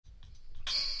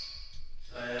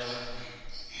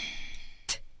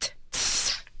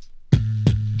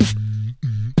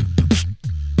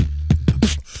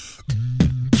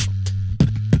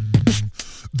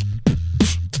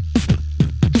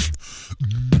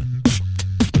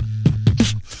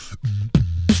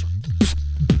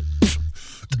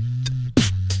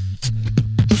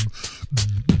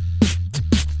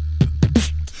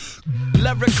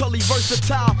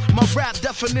versatile. My rap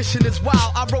definition is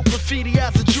wild. I wrote graffiti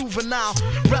as a juvenile,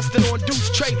 resting on Deuce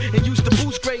Tray and used to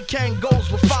boost grade can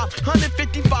goals with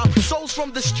 555 souls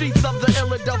from the streets of the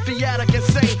Philadelphiatic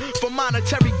insane. For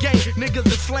monetary gain, niggas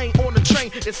is slain on the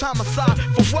train. It's homicide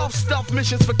for wealth, stealth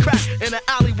missions for crack in the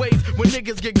alleyways when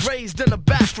niggas get grazed in the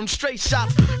back from straight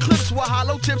shots. Clips with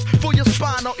hollow tips for your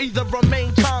spine, or either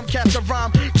remain calm, catch a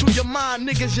rhyme to your mind.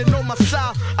 Niggas, you know my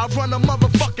style. I run a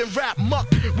motherfucking rap muck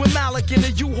with Malik in a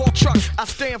U-Haul truck. I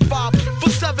stand 5 for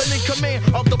 7 in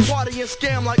command of the party and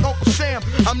scam like Uncle Sam.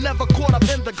 I'm never caught up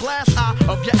in the glass eye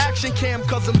of your action cam,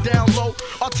 cause I'm down low.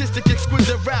 Artistic,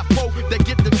 exquisite rap pro that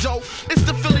get the dough. It's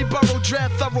the Philly Borough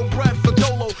dread, thoroughbred for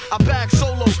Dolo. I bag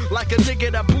solo like a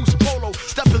nigga that boosts polo.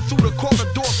 Stepping through the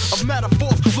corridor of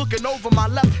metaphors, looking over my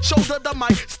left shoulder, the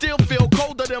mic still feel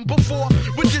colder than before.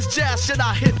 With this jazz shit,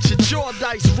 I hit your jaw,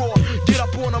 dice roar. Get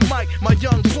up on the mic, my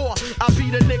young poor. I be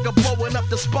the nigga blowing up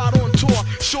the spot on tour.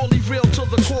 Surely real to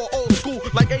the core, old school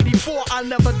like 84. I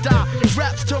never die.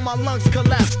 Raps till my lungs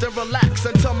collapse, then relax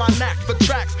until my knack for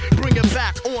tracks bring it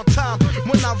back on time.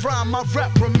 When I rhyme, my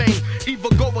rep remain.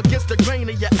 Either go against the grain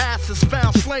or your ass is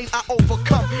found slain. I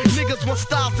overcome. Niggas want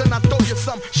styles and I throw you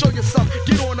some, show you some.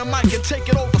 Get on the mic and take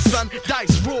it over, son.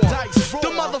 Dice roar.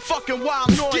 The motherfucking wild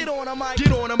noise. Get on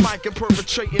the mic and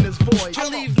perpetrating his voice. I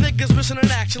leave niggas missing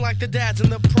in action like the dads in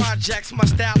the projects. My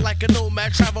style like a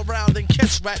nomad, travel around and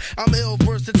catch rat. I'm ill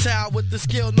versatile with the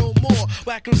skill no more.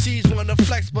 Whack MCs wanna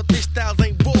flex, but these styles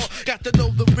ain't raw. Got to know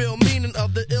the real meaning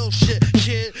of the ill shit,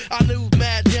 kid. I knew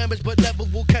mad damage, but never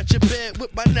will catch a bed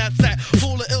with my knapsack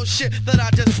full of ill shit that I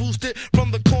just boosted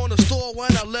from the corner store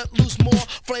when I let loose more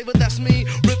flavor. That's me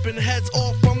ripping heads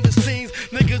off from the scenes.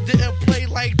 Niggas didn't play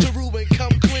like Jeru and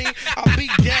come clean. I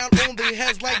beat down on their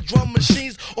heads like drum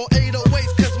machines or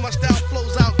 808s, cause my style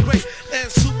flows out great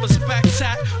and super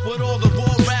spectac. With all the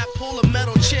raw rap, pull a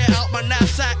metal chair out my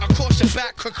knapsack across your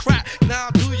back, crack. Now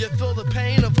do you feel the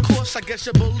pain? Of course, I guess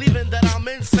you're believing that I'm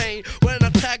insane. When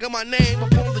I'm tagging my name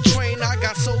up on the train, I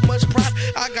got so much pride,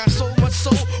 I got so much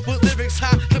soul. With lyrics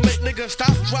high to make niggas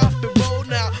stop, drop, and roll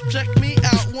now. Check me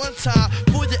out one time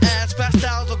for your ass. Fast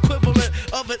styles equivalent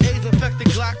of an AIDS infected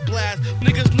Glock blast.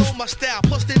 Niggas know my style,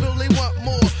 plus they really want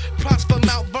more. Props from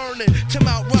Mount Vernon to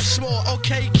Mount Rushmore.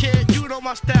 Okay, kid, you know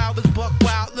my style is buck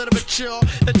wild, little bit chill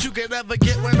that you can never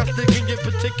get when I'm sticking your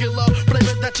particular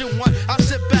flavor that you want. I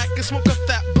sit back and smoke a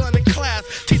fat blunt in class.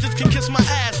 Teachers can kiss my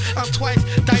ass. I'm twice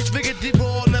dice, bigger, deep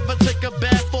roll. Never take a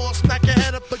bad fall. Smack your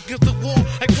head up against the wall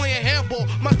like playing handball.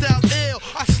 My style's ill.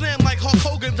 I slam like Hulk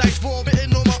Hogan dice roll.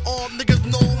 Written on my arm. Niggas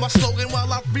know my slogan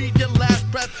while I read your last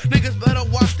breath. Niggas better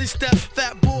watch these steps.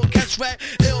 Fat bull, catch rat.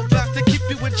 Ill blast to keep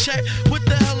you in check. With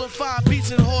the hell of 5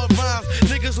 beats and hard rhymes.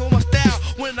 Niggas on my style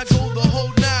when I go the whole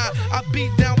 9. I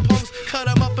beat down punks, cut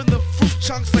them up in the fruit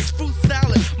chunks like fruit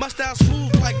salad. My style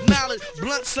smooth like knowledge.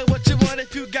 Blunt, so what you want?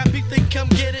 If you got beef, then come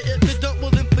get it. If you don't,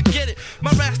 well then forget it.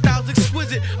 My rap style's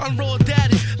exquisite. I'm raw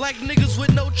daddy. Like niggas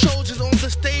with no Trojans on the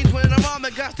stage when I'm on, I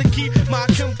got to keep my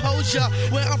composure.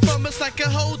 Where I'm from, it's like a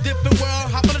whole different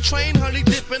world. Hop on a train, honey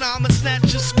dipping, I'ma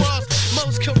snatch your squirrels.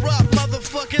 Most corrupt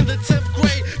motherfucker in the 10th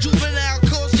grade. Juvenile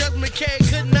cause Judgment K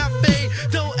could not fade.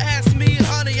 Don't ask me,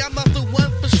 honey, I'm not the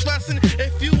one for stressing.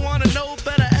 If you wanna know,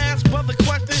 better ask brother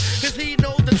question. Cause he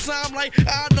know the time like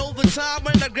I know the time.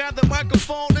 When I grab the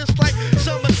microphone, it's like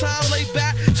summertime. Lay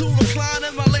back to recline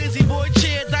in my lazy boy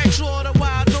chair. Dice roll the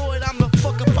wild noise, I'm the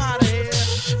fuck up out of here.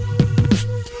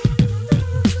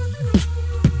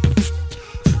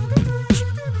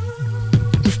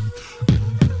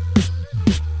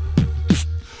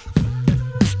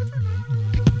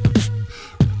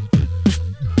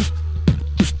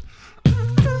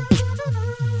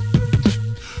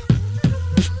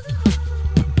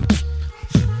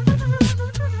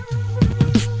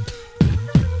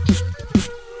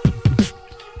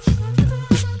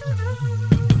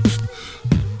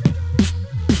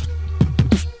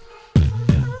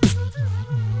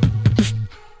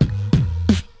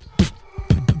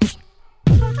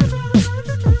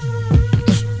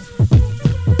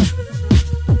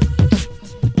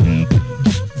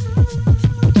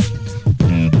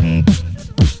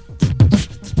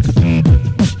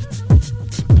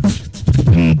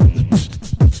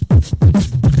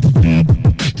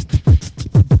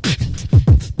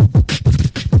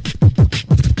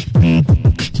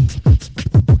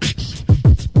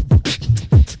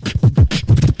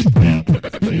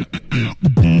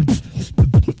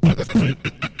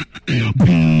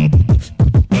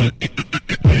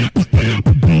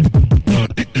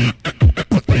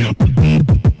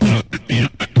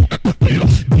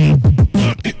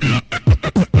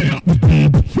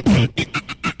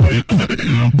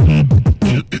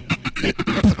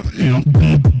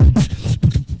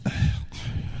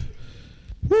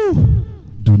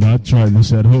 not try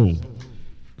this at home,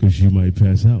 because you might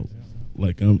pass out,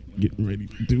 like I'm getting ready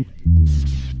to do.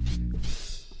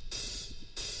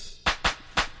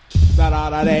 Da da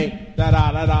da day, da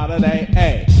da da da da day,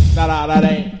 hey, da da da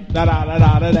day, da da da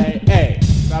da da day, hey,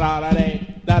 da da da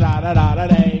day, da da da da da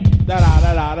day, da da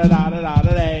da da da da da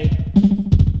da day.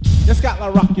 Yes,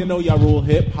 Scotland rock, you know you rule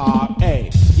hip hop, hey.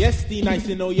 Yes, D nice,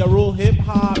 you know you rule hip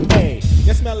hop, hey.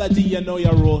 Yes, melody, you know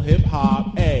you rule hip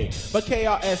hop, hey. But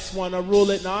KRS wanna rule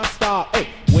it non-stop, hey.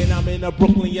 When I'm in the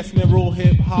Brooklyn, yes, me rule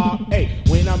hip hop, hey.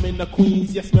 When I'm in the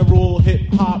Queens, yes, me rule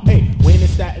hip hop, hey. When in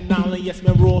Staten Island, yes,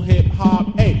 me rule hip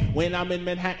hop, hey. When I'm in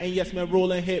Manhattan, yes, me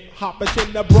ruling hip hop. But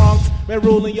in the Bronx, me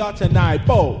ruling y'all tonight,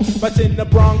 bo. But in the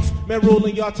Bronx, me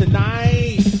ruling y'all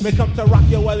tonight. Me come to rock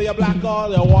you whether you're black or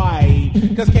you're white.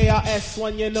 Cause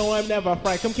KRS-One, you know I'm never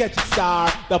fright. Come catch a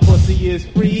star, the pussy is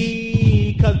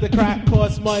free. Cause the crack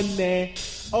costs money.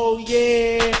 Oh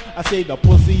yeah, I say the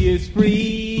pussy is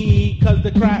free. Cause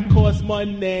the crack costs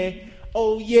money.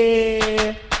 Oh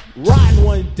yeah. Riding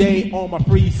one day on my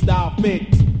freestyle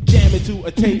fix. Jamming to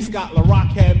a tape Scott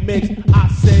LaRock had mixed. I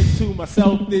said to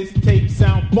myself, this tape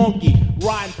sound funky.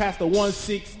 Riding past the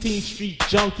 116th Street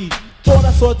junkies. Thought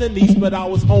I saw Denise, but I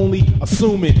was only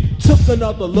assuming. Took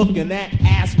another look and that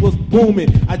ass was booming.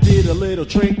 I did a little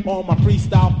trick on my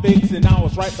freestyle fix, and I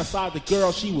was right beside the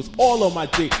girl. She was all on my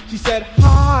dick. She said,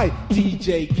 hi,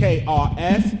 DJ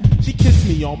KRS. She kissed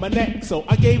me on my neck, so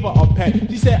I gave her a peck.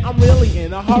 She said, I'm really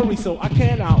in a hurry, so I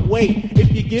cannot wait.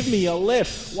 If you give me a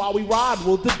lift, while we ride,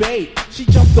 we'll debate. She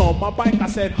jumped on my bike. I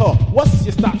said, huh, what's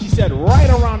your stop? She said, right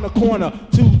around the corner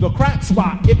to the crack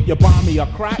spot. If you buy me a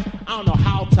crack, I don't know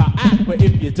how to act, but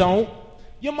if you don't,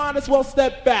 you might as well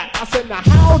step back. I said, now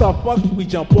how the fuck do we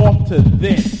jump off to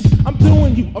this? I'm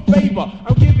doing you a favor,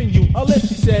 I'm giving you a lift.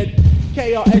 She said,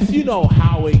 KRS, you know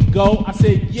how it go. I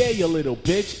said, yeah, you little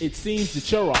bitch, it seems that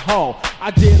you're a hoe.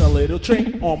 I did a little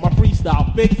trick on my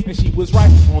freestyle fix, and she was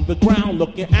right on the ground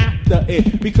looking after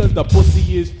it. Because the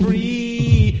pussy is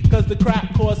free, cause the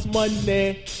crack costs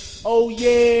money. Oh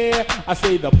yeah, I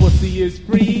say the pussy is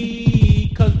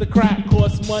free, cause the crack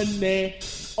costs money.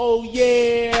 Oh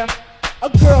yeah.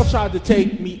 A girl tried to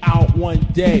take me out one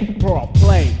day for a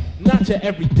play, not your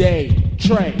everyday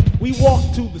tray. We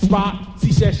walked to the spot,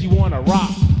 she said she wanna rock.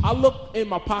 I looked in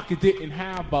my pocket, didn't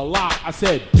have a lot. I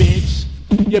said, bitch,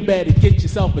 you better get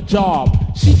yourself a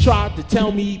job. She tried to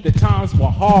tell me the times were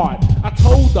hard. I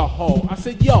told the hoe, I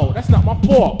said, yo, that's not my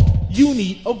fault. You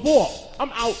need a vault.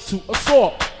 I'm out to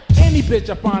assault any bitch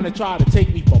I find to try to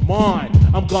take me for mine.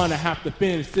 I'm gonna have to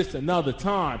finish this another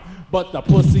time. But the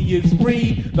pussy is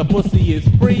free, the pussy is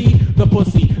free, the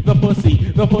pussy, the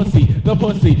pussy, the pussy, the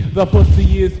pussy, the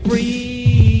pussy is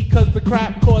free, cause the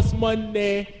crack costs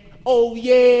money. Oh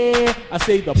yeah, I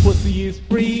say the pussy is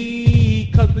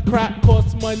free, cause the crack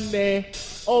costs money.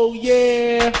 Oh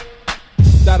yeah.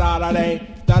 Da da da day,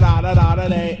 da da da da da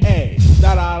day, ay.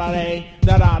 Da da da day,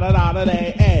 da da da da da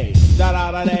day, ay. Da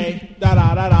da da day, da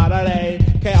da da da da day.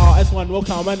 KRS-One will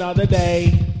come another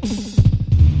day.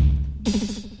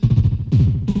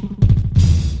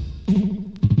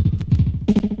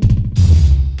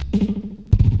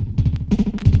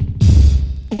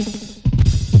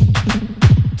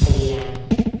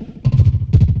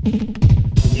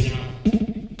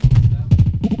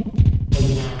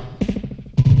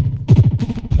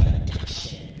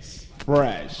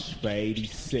 Fresh for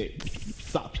 86,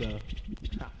 sucker.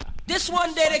 This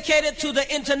one dedicated to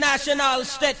the international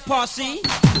state posse,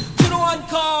 to the one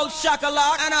called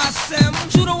Shakalak and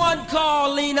Asim, to the one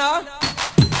called Lena,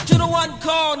 to the one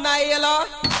called Naila,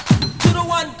 to the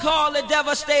one called the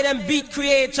devastating beat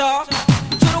creator,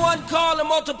 to the one called the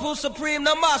multiple supreme,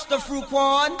 the master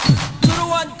Fruquan, to the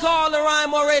one called the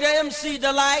rhyme orator MC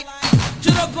Delight,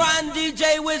 to the grand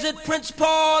DJ wizard Prince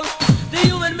Paul, the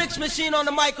human mix machine on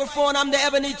the microphone. I'm the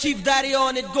Ebony Chief Daddy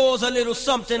on. It goes a little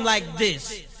something like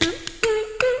this.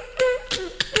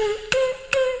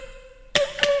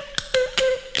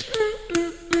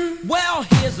 Well,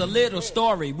 here's a little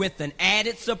story with an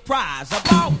added surprise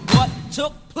about what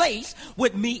took place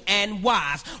with me and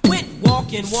Wise. Went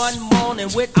walking one morning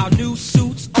with our new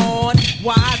suits on.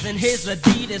 Wise and his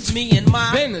Adidas, me and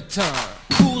my Benetton.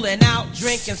 Cooling out,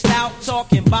 drinking stout,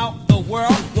 talking about the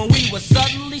world, when we were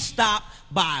suddenly stopped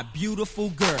by a beautiful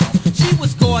girl. She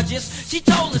was gorgeous. She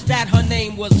told us that her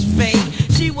name was Faye.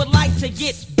 She would like to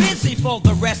get busy for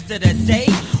the rest of the day.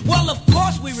 Well, of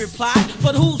course we replied,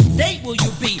 but whose date will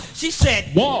you be? She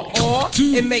said, One, or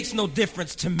two. It makes no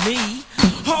difference to me.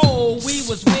 Oh, we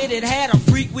was with it, had a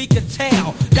freak we could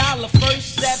tell. Dollar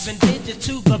first, 7 digits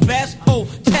to the best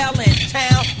hotel in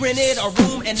town. Rented a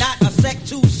room and not a sec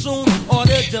too soon.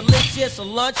 Ordered delicious kiss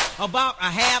lunch about a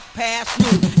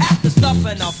 1:30. After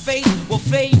stuffing our face, well,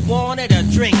 Faye wanted a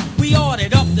drink. We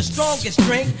ordered up the strongest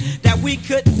drink that we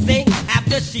could think.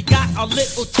 After she got a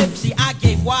little tipsy, I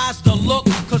gave Wise the look,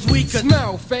 cause we could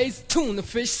smell face, tuna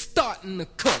fish starting to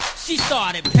cook. She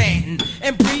started panting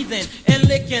and breathing and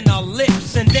licking her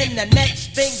lips. And then the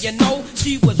next thing you know,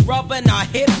 she was rubbing her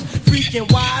hips.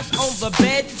 Freaking Wise on the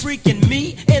bed, freaking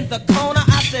me in the corner.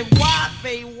 I said, why,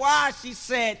 Faye, why? She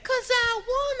said, cause I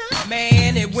wanna.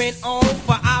 Man, it went on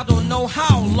for I don't know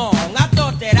how long. I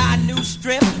thought that I knew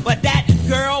strip, but that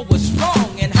girl was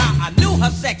strong. And how I knew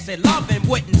her sexy loving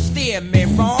wouldn't steer me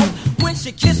wrong. When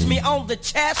she kissed me on the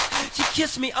chest, she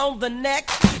kissed me on the neck,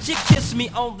 she kissed me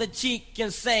on the cheek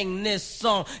and sang this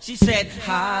song. She said,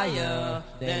 higher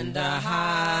than the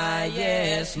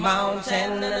highest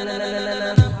mountain,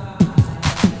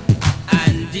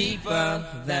 and deeper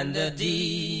than the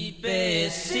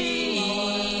deepest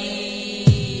sea.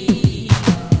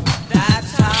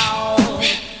 That's how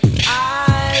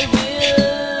I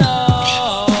will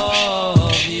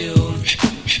love you.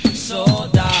 So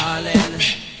darling,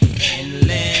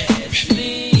 endlessly.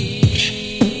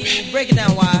 Break it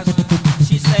down, Wise.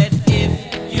 She said, if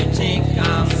you think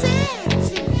I'm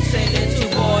say little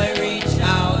boy, reach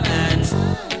out and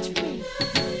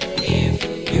if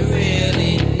you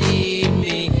really need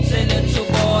me, say little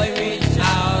boy, reach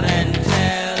out and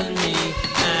tell me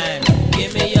and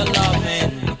give me your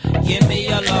loving, give me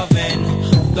your loving.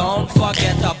 Don't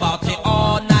forget about the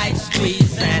all night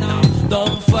squeeze and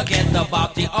don't forget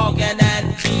about the organ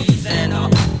and cheese and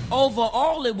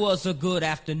overall it was a good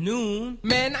afternoon.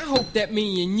 Man, I hope that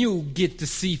me and you get to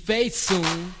see Faith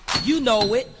soon. You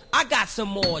know it, I got some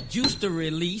more juice to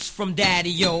release from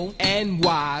Daddy-O and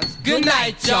Wise. Good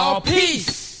night, y'all.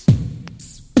 Peace.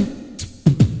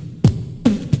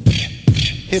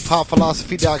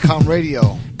 HipHopPhilosophy.com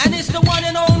radio. And it's the one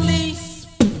and only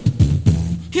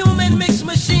Human Mix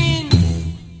Machine.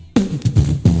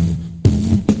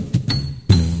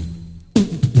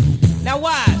 Now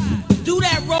Wise, do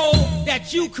that roll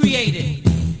that you created.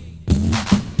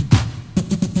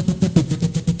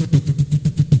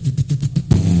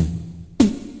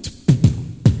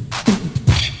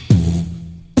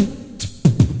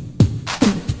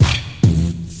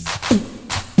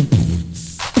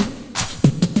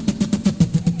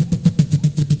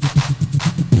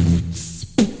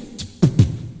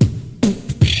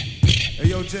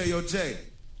 Yo, Jay,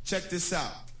 check this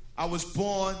out. I was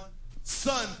born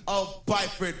son of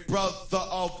Byford, brother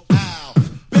of Al.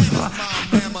 Ben is my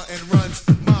mama and runs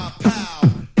my pal.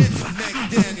 It's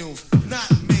McDaniels, not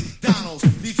McDonald's.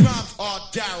 These rhymes are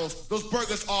Daryl's, those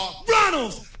burgers are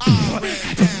Ronald's. I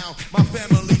ran down my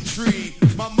family tree.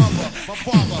 My mother, my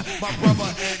father, my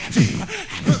brother, and D.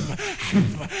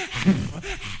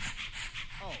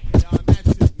 Oh, y'all, that's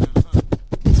it now, huh?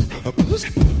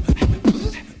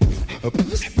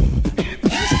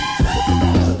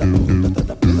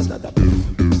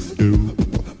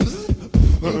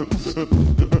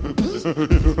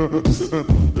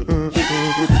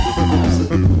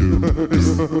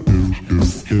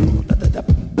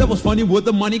 That was funny with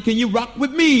the money, can you rock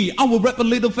with me? I will rap a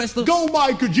little faster. Go,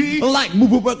 Michael G! Like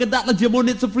move a work a dollar, gym on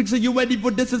it's a freaks. Are you ready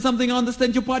for this? Is something I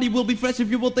understand your party will be fresh if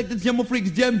you will take the gym of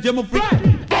freaks. Gem of freaks.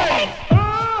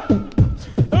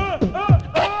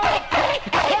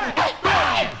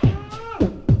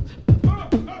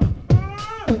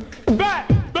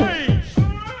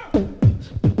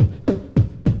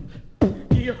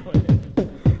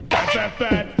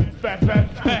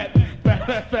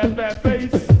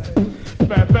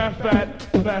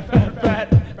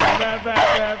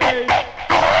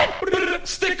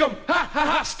 Stick 'em, ha ha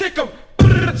ha, stick 'em.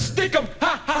 Stick 'em,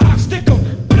 ha ha ha, stick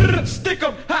 'em. Stick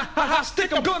 'em, ha ha ha,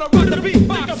 stick 'em. Gonna run the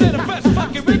beatbox in the best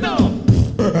fucking rhythm.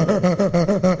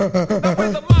 Now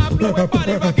with the mind blowing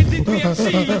body rocking DPMC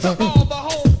to all the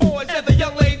homeboys and the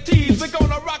young ladies, we're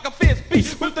gonna rock a fierce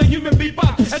beat with the human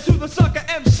beatbox. And to the sucker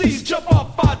MCs, jump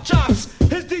off our jocks.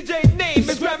 His DJ name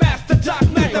is Grandmaster Doc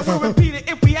Mac. And we'll repeat it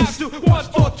if we have to once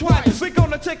or twice. We're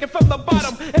gonna take it from the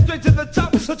bottom and straight to the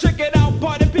top. So check it out,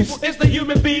 party people, it's the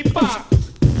human beatbox.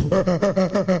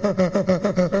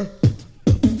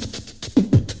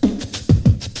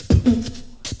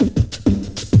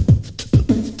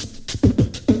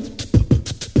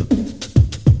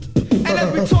 And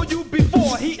as we told you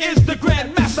before, he is the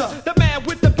Grandmaster, the man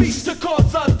with the beats to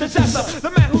cause a disaster,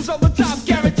 the man who's on the top,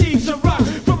 guaranteed to rock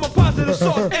from a positive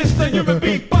source. It's the human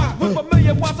beatbox with a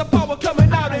million watts of power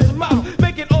coming out his mouth,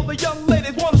 making all the young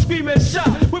ladies wanna scream and shout.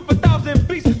 With 1,000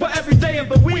 beats for every day of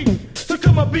the week, so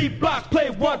come on beatbox, play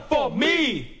one for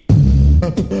me.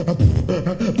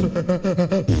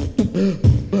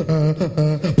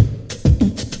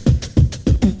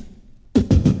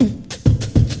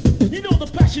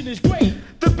 action is great.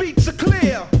 The beats are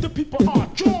clear. The people are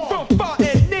drawn from far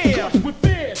and near. Cause we're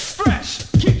fierce, fresh,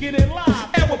 kicking it live.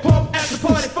 And we'll pump at the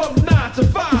party from 9 to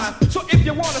 5. So if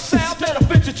you want a sound that'll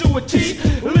fit you to a T,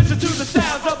 listen to the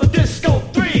sounds of the Disco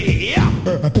 3. Yeah.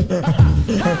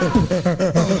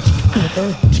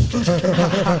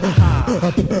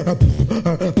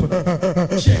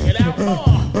 Check it out more.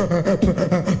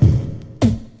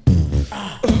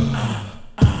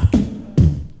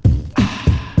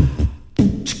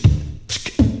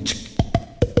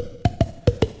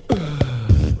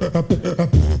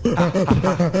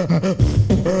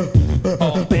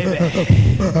 Oh, baby.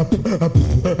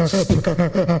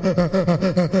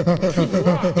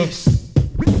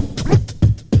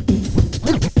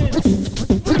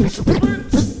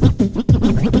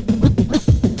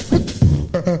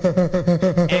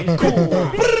 And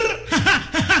cool.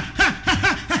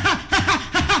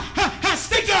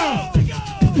 Stick on.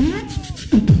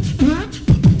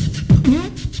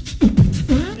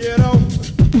 You know,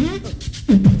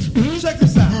 check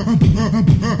this out.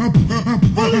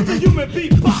 Well, it's a human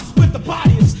beatbox with the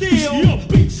body of steel. Your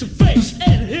beats are fake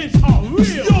and his are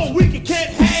real. Your weak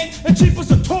can't hang and cheap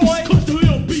as a toy. Cause the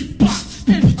real beatbox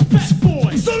is a fat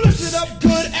boy. So listen up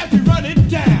good as we run it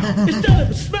down. Instead of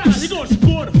a smile, you're gonna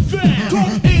support a fan.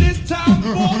 Cause it is time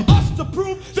for us to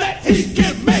prove that he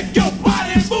can make your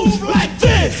body move like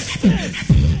this.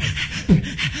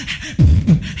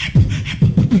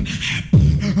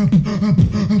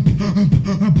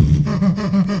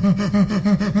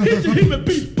 He's a human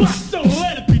beatbox, so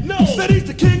let it be known that he's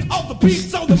the king of the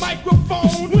beats on the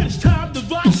microphone. When it's time to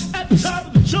rock at the top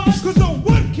of the chart, cause no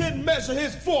one can measure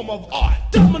his form of art.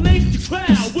 Dominates the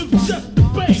crowd with just the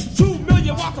bass. 2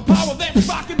 million watts of power that's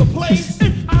rocking the place.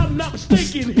 If I'm not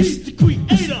mistaken, he's the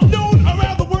creator, known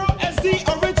around the world as the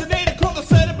originator. Cause I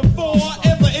said it before,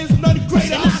 ever is none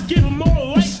greater. And I give him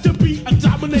all rights to be a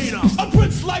dominator. A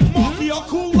prince like Marky or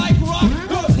cool like rock.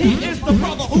 Cause he is the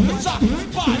brother who can shock the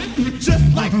spot. Just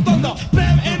like thunder,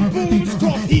 bam and booms.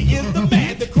 Cause he is the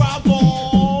man that crowds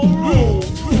all rules.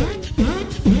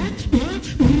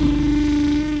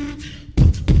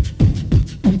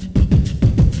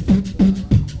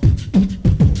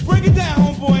 Break it down,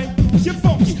 homeboy. You're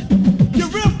funky. You're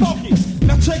real funky.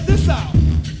 Now check this out.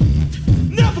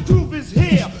 Now the groove is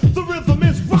here. The rhythm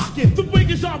is rocking. The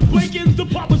wingers are breaking. The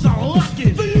poppers are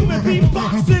locking. The human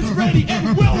beatbox is ready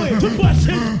and willing to bust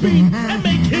his beat and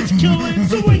make his killing.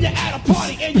 So when you're at a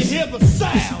party and you hear the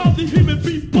sound of the human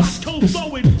beatbox go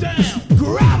slowing down,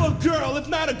 grab a girl, if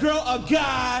not a girl, a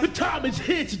guy. The time is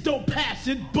here, so don't pass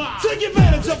it by. Take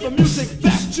advantage of the music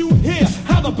that you hear.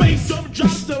 How the bass drum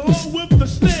drops the low with the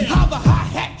snare. How the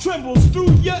hi-hat trembles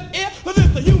through your ear. But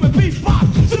it's the human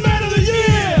beatbox, the man of the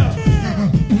year.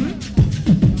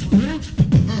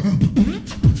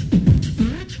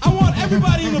 I want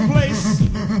everybody in the place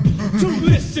to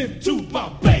listen to my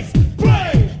bass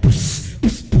play.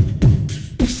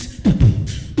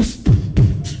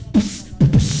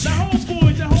 Now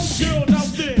homeboys and homegirls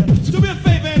out there, do me a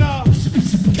favor and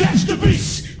catch the beat.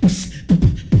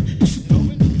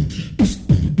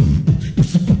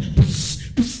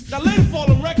 Now later for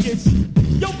the records,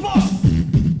 yo boss,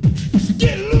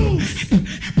 get loose.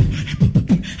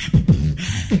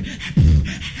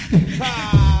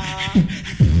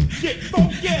 Get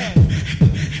funky.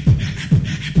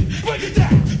 Break it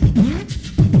down.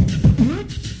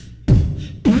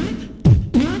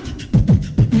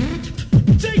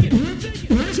 Take it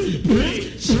to the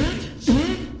bridge.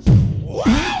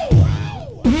 Wow.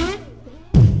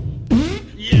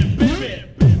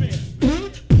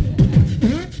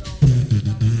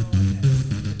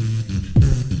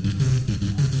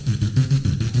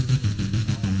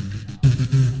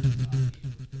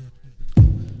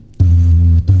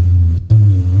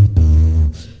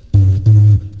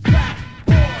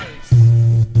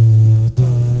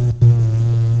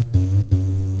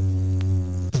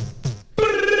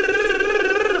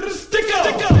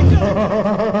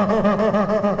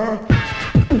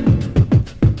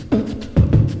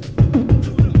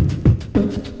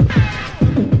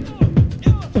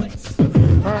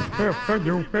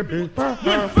 Yeah, baby.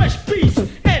 When fresh beats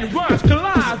and rhymes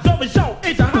collide, the result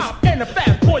is a hop and the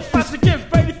fat boys fight to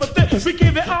get ready for this. We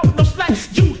give it out no slack,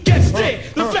 you get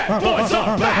stick. The fat boys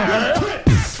are back.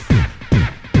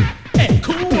 And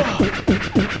cool.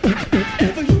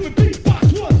 And the human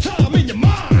beatbox one time in your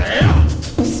mind.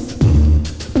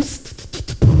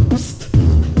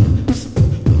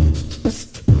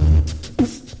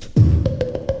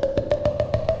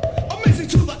 Amazing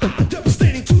to the eye,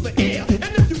 devastating to the ear. And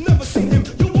if you've never seen him,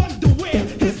 you wonder where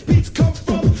his beats come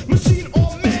from. Machine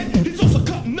or man, he's also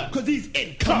cutting up cause he's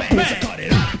in command. So cut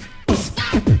it up.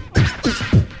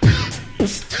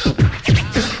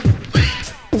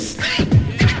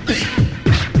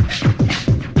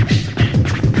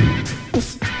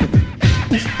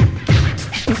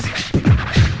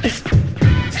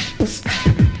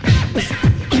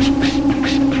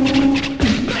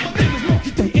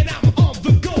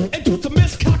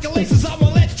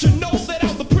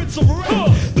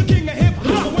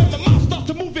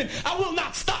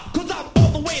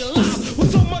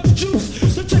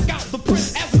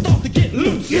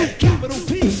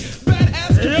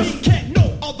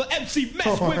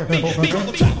 with me. Because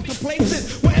the tropical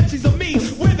places where MCs are mean,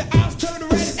 where the eyes turn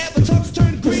red and the tongues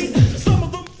turn green. Some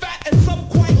of them fat and some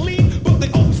quite lean, but they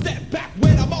all step back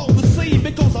when I'm on the scene.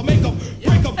 Because I make them,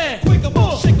 break them, quick them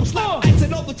up, shake them, slap,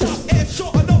 accent on the top, and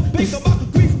short enough, bake them, I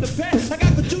can grease the pants. I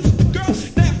got the juice, the girl,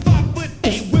 that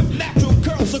 5'8" with natural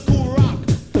curls, a cool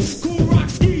rock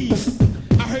skis.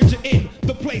 I heard you in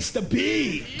the place to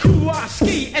be. Cool rock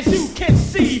ski, as you can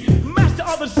see, master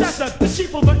of the Zessa, the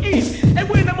chief of the East. And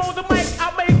when I'm on the mic,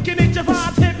 I'm making it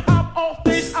divide. Hip hop off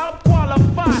this, I'm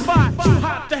qualified. Too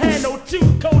hot to handle,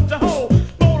 too cold to hold.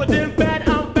 Bolder than bad,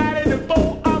 I'm batted and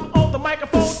bold. I'm on the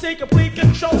microphone, take complete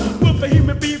control. With a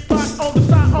human beatbox on the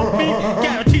side of me.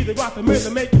 Guarantee the rock the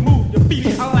rhythm, make you move your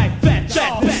feet. I like that,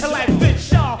 I like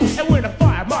this, y'all. And when I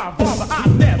fire my revolver, I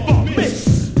never miss.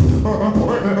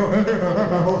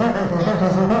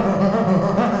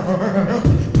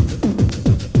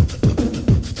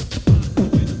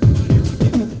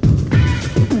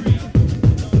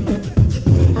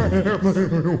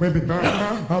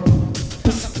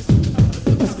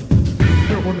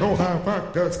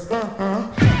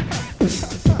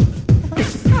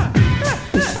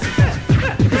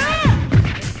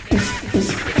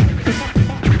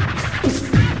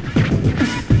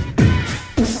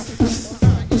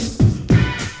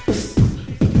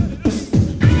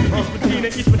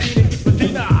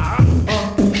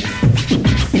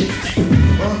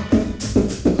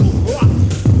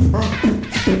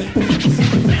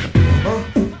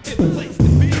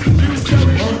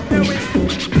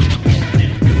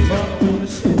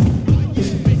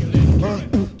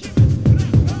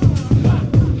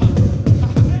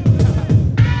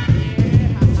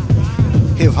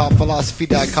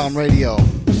 HipHopPhilosophy.com radio.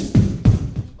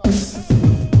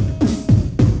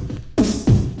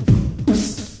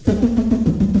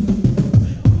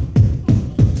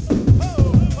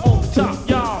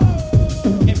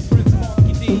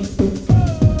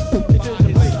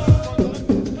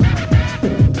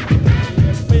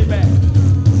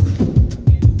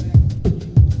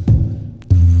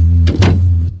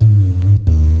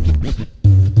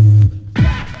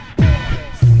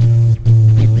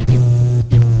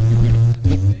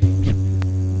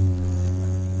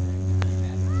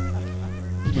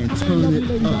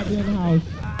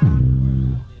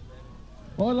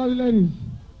 All lovely ladies.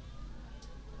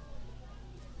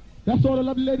 That's all the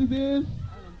lovely ladies is?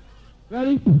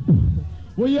 Ready?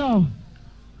 Well, yo,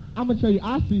 I'm going to tell you,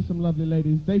 I see some lovely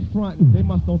ladies. They front, they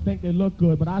must don't think they look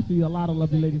good, but I see a lot of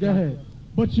lovely ladies. Go ahead.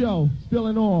 But yo, still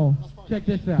in all, check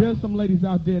this out. There's some ladies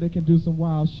out there that can do some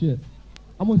wild shit.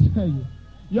 I'm going to tell you.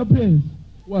 Yo, Biz,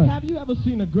 what? Have you ever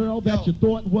seen a girl that you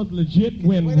thought was legit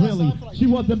when really she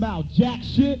was about jack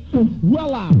shit?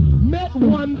 Well, I met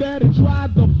one that had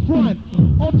tried the front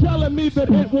on telling me that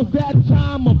it was that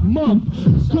time of month.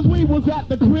 Cause we was at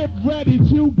the crib ready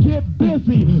to get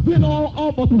busy. Then all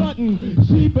of a sudden,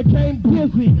 she became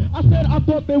dizzy. I said, I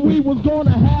thought that we was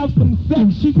gonna have some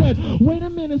sex. She said, wait a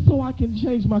minute so I can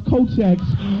change my Kotex.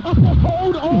 I said,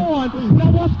 hold on,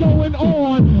 now what's going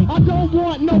on? I don't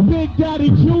want no Big Daddy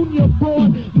Junior boy.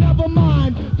 Never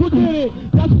mind, forget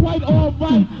it, that's quite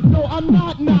alright. No, I'm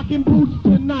not knocking boots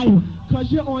tonight,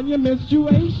 cause you're on your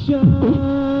menstruation.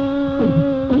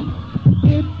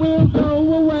 It will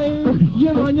go away,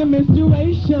 you're on your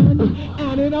menstruation,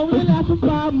 and it only lasts for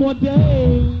 5 more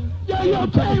days. Yo,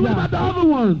 Jay, what about the other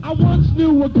one? I once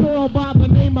knew a girl by the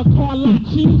name of Carlotte.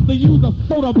 She used to use a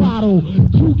soda bottle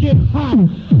to get hot.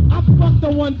 I fucked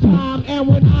her one time, and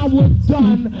when I was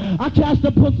done, I cashed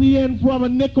the pussy in for a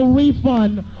nickel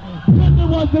refund. Then there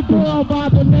was a girl by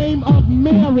the name of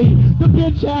Mary. The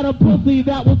bitch had a pussy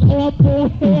that was awful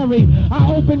hairy.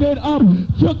 I opened it up,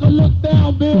 took a look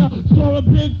down there, saw a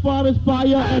big forest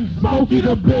fire and Smokey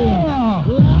the Bear.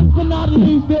 Last but not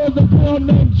least, there's a girl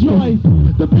named Joyce.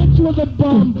 The bitch was a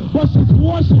bum, but she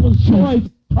swore she was choice.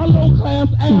 A low-class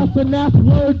ass, and that's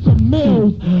word to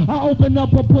Mills. I opened up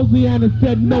her pussy and it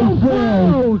said no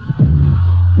frills.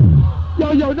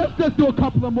 Yo, let's just do a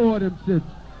couple of more of them shits.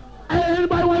 Hey,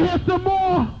 anybody want to hear some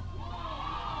more?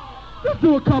 Let's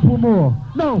do a couple more.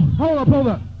 No, hold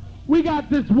up. We got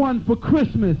this one for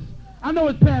Christmas. I know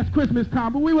it's past Christmas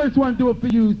time, but we just want to do it for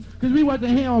you because we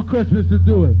wasn't here on Christmas to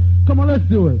do it. Come on, let's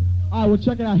do it. All right, well,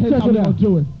 check it out. Here's how we're going to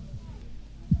do it.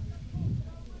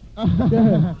 Go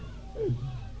ahead.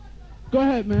 Go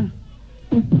ahead, man.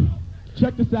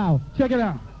 Check this out. Check it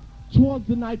out. Towards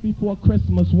the night before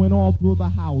Christmas went all through the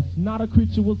house. Not a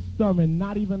creature was stirring,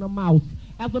 not even a mouse.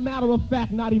 As a matter of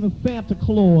fact, not even Santa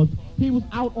Claus. He was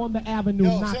out on the avenue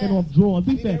knocking off drawers.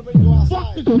 He said,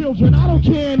 fuck the children, I don't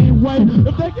care anyway.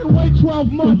 If they can wait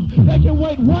 12 months, they can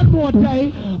wait one more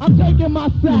day. I'm taking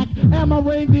my sack and my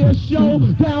reindeer show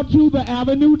down to the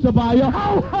avenue to buy a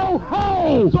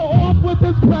ho-ho-ho. So off with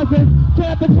his present,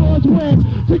 Santa Claus went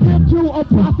to give to a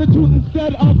prostitute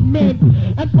instead of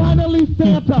men. And finally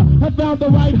Santa had found the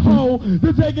right hoe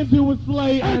to take into his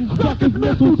sleigh and stuck his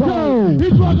mistletoe. He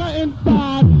drug her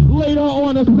inside, laid her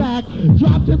on a sack,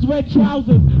 dropped his red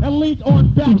trousers and leaned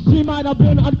on back. She might have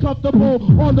been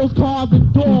uncomfortable on those cars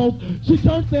and doors. She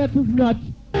turned Santa's nuts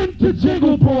into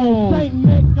jiggle balls. Saint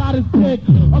Nick got his dick,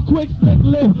 a quick slick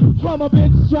lip from a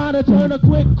bitch trying to turn a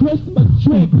quick Christmas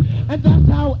trick. And that's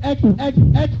how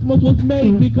Xmas was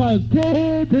made, because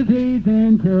kids is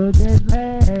easy to get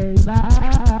laid.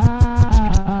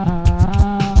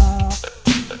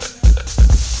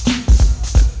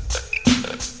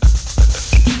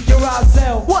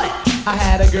 Roselle, what? I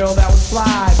had a girl that was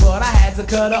fly, but I had to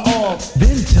cut her off.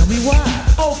 Then tell me why.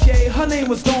 Okay, her name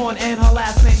was Dawn and her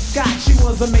last name Scott. She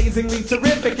was amazingly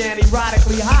terrific and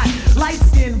erotically hot. Light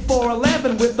skin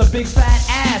 4'11" with a big fat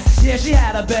ass. Yeah, she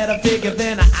had a better figure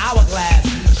than an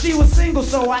hourglass. She was single,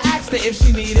 so I asked her if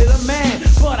she needed a man,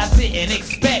 but I didn't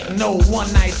expect no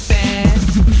one night stand.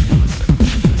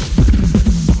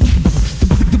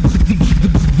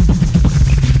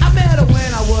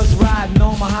 When I was riding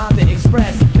on my Honda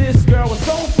Express, this girl was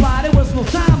so fly, there was no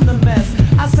time to mess.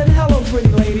 I said, hello pretty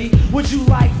lady, would you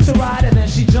like to ride? And then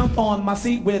she jumped on my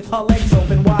seat with her legs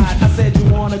open wide. I said, you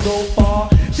wanna go far?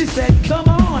 She said, come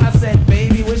on. I said,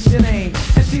 baby, what's your name?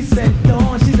 And she said,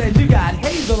 Dawn. She said, you got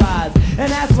hazel eyes,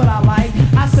 and that's what I like.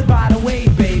 I said, by the way,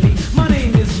 baby, my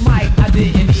name is Mike. I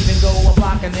didn't even go a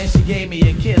block, and then she gave me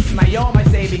a kiss. Now y'all might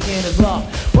say beginner's luck,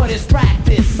 but it's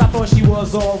practice. I thought she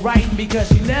was alright because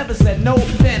she never said no.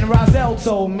 Then Roselle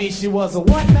told me she was a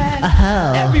what, man?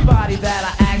 Everybody that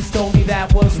I asked told me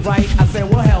that was right. I said,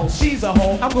 well, hell, she's a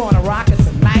hoe. I'm gonna rock her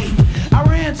tonight. I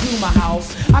ran to my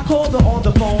house. I called her on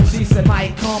the phone. She said,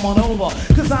 Mike, come on over,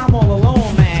 cause I'm all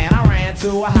alone, man. I ran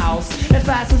to a house as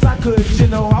fast as I could. You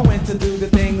know, I went to do the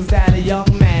things that a young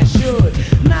man should.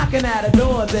 Knocking at her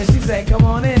door, then she said, come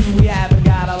on in. We haven't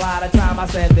got a lot of time. I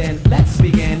said, then let's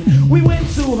begin. We went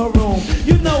to her room.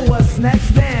 You know what's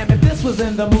next? Damn, if this was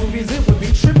in the movies, it would be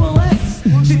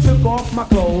XXX. She took off my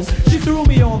clothes. She threw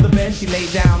me on the bed. She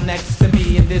laid down next to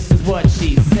me, and this is what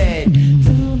she said.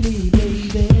 Tell me,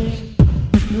 baby,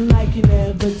 like you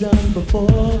never done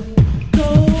before.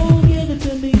 Go give it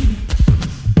to me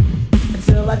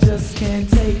until I just can't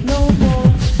take no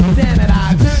more. Damn it,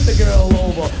 I turned the girl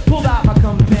over, pulled out my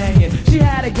companion. She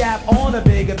had a gap on her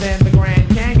bigger than the Grand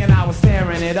Canyon. I was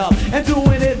tearing it up and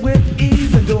doing it with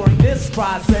ease. And during this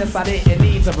process, I didn't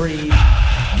need to breathe.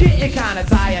 Getting kinda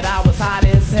tired, I was hot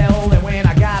as hell. And when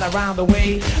I got around the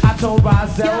way, I told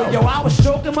Roselle, yo, I was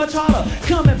stroking much harder,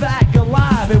 coming back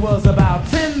alive. It was about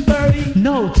 10:30,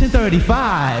 no,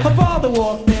 10:35. Her father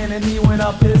walked in and he went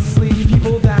up his sleeve. He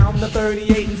pulled down the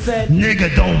 38 and said, nigga,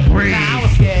 don't breathe. Now I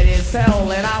was scared as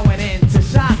hell and I went into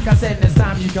shock. I said, next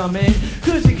time you come in,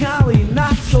 could you kindly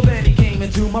knock? So then he came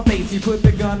into my face, he put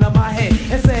the gun on my head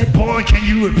and said, boy, can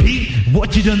you repeat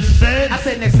what you done said? I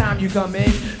said, next time you come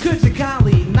in, could you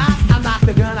kindly knock? I knocked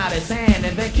the gun out his hand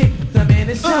and then kicked him in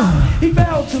his jaw. He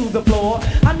fell to the floor,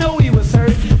 I know he was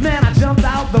hurt. Man, I jumped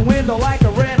out the window like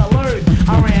a red alert.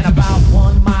 I ran about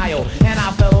 1 mile and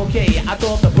I felt okay. I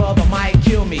thought the brother might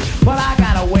kill me, but I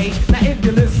gotta wait. Now if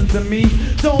you listen to me,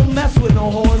 don't mess with no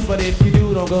whores. But if you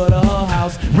do, don't go to her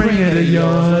house, bring her to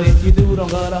yours. But if you do, don't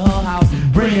go to her house,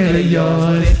 bring her to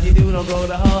yours. But if you do, don't go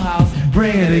to her house,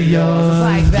 bring her to yours. It's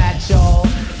like that, y'all,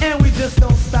 and we just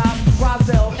don't stop.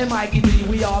 Roselle and Mikey D,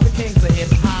 we are the kings of hip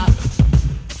hop.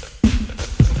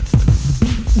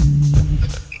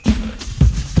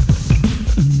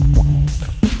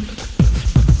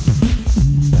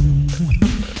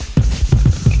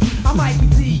 I'm Mikey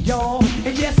D, y'all,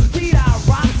 and yes indeed I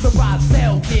rock. So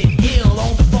Roselle get ill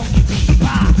on the funky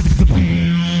beatbox.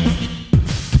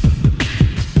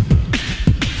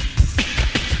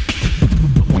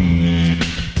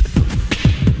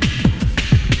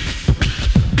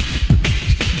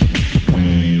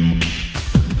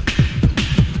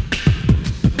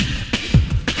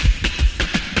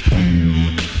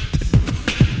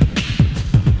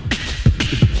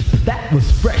 That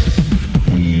was fresh.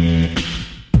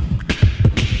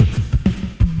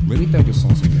 Really think it's on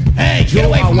man. Hey, get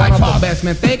away from my truck. Best,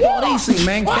 man. Take it easy,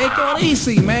 man. Take it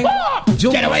easy, man.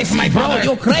 Get away from my brother.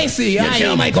 You're crazy. You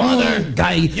kill my brother.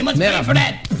 Guy. You must pay for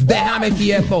that. Déjame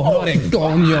quieto, joder,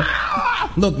 coño.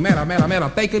 Look,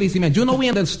 Mera, take it easy, man. You know we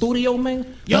in the studio, man?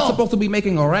 Yo. We're supposed to be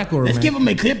making a record, Let's man. give him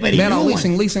a clip of the Mera, new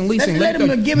listen. Let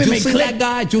him give him a clip. That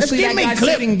guy? You see that guy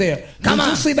sitting there? Come on.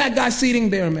 You see that guy sitting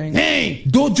there, man? Hey.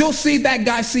 Do you see that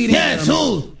guy sitting there? Yes,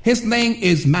 who? His name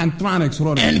is Mantronics,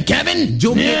 brother. And Kevin?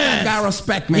 You give that guy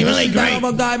respect, man. He really you see great. That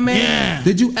other guy, man? Yeah.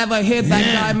 Did you ever hear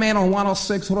that guy, man, on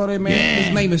 106, brother, man? Yeah.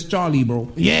 His name is Charlie,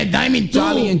 bro. Yeah, Diamond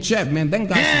Charlie too. and Chet, man. Them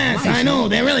guys Yes, nice, I know. man.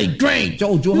 They're really great.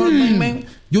 Joe, you heard me, man?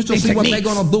 You should They see what they're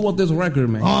techniques. gonna do with this record,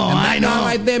 man. Oh, and that I know. guy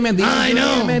right there, man. The I engineer,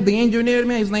 know. man. The engineer,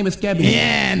 man. His name is Kevin. Yeah,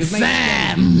 and His name is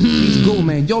Sam. Kevin. He's good,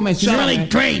 man. Yo, man, He's shut up, really man.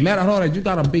 great. Man, hold on. You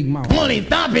got a big mouth. Holy,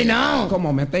 stop it now. Come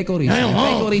on, man. Take it easy. Hey,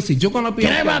 Take it easy. You're gonna be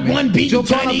Can okay, I rock man. one beat You're in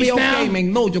gonna Chinese be okay, style?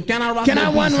 man. No, you cannot rock Can no I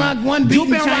beats, rock man. one beat You've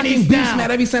in been rocking Chinese beats, style?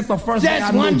 man, ever since the first day I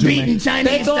Just knew one you, beat man. in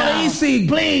Chinese Take style. it easy.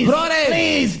 Please, Brother.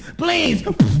 please.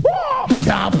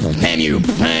 Stop. Can you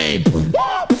play?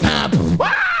 Stop.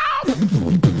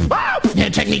 Yeah,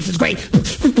 techniques is great.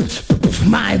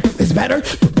 Mine is better.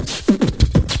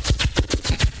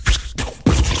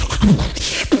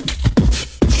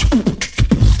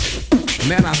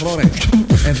 Man, I wrote it.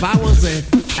 If I was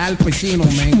Al Pacino,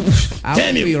 man, I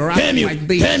would be rocking like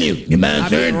this. I'd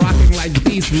be rocking like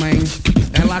this, man.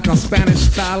 And like a Spanish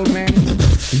style, man.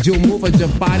 You move your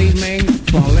body, man,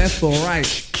 from left to right.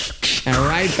 And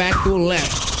right back to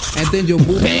left. And then you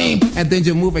move it up, and then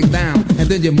you move it down, and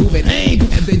then you move it in,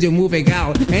 and then you move it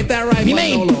out. Ain't that right, You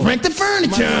mean Manolo? rent the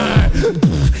furniture.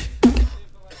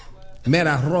 Man,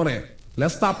 I wrote it.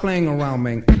 Let's stop playing around,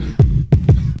 man.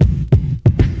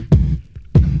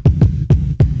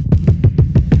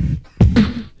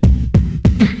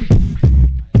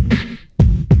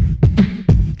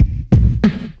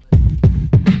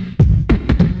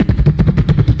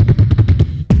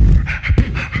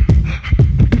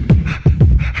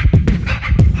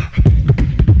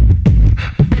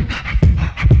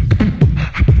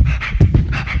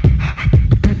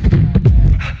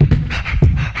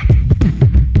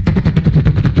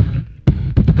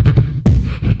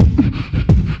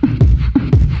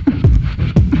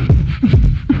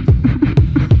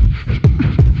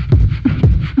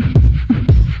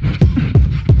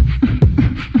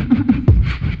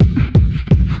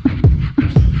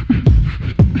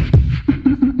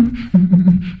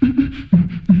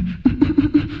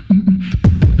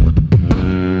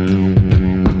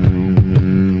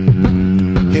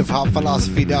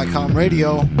 HipHopPhilosophy.com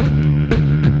radio.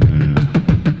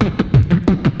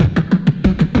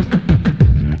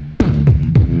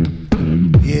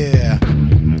 Yeah.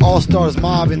 All Stars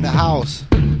Mob in the house.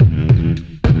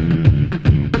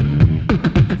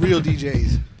 Real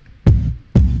DJs.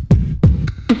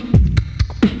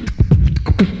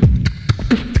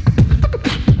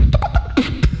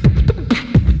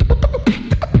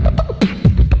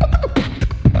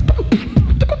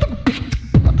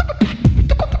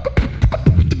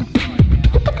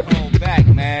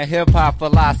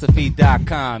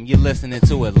 HipHopPhilosophy.com. You're listening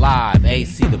to it live.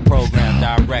 AC, the program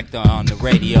director on the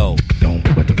radio.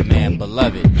 Man,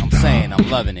 beloved, I'm saying I'm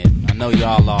loving it. I know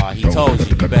y'all are. He told you,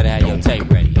 you better have your tape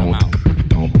ready. I'm out.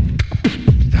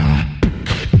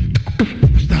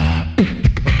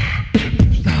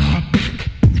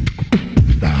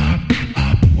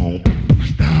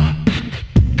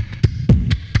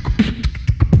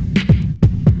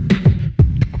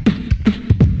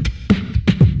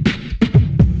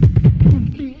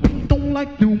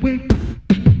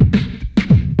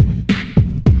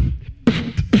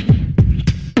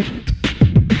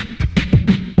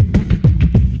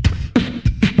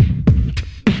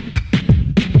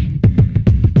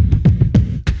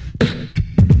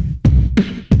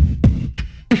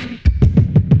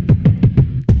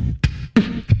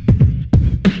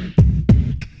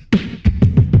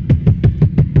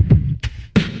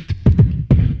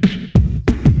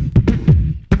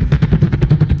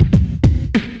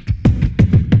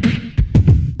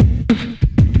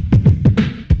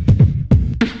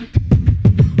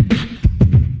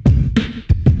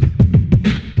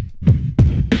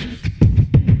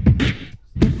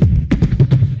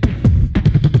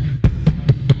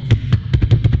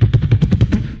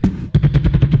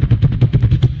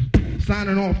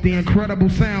 Off the incredible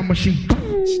sound machine.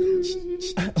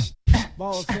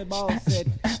 Ball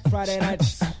said, Friday night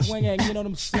swinging, you know what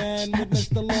I'm saying? With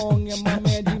Mr. Long and my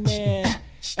man D-Man.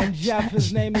 And Jeff,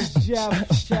 his name is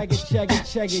Jeff. Check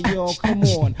it, yo, come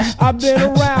on. I've been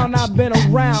around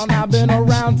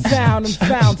town and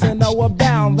found to know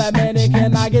about that man, it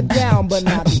cannot get down, but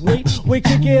not we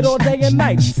kick it all day and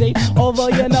night, see? Although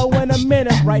you know in a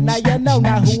minute, right now you know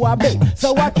not who I be.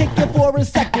 So I kick it for a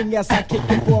second, yes, I kick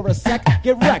it for a sec.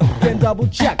 Get wrecked, then double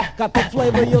check. Got the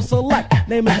flavor you'll select.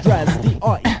 Name is Dress,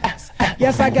 D-R-E-S.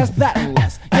 Yes, I guess that less.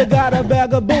 you got a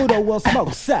bag of Buddha, we'll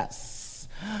smoke cess.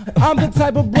 I'm the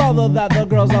type of brother that the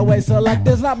girls always select.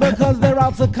 It's not because they're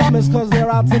out to come, it's cause they're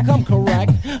out to come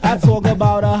correct. I talk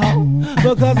about a hoe,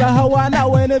 because a hoe I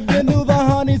know. And if you knew the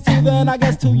honey too, then I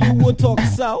guess too you would talk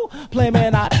so. Play me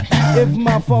not, if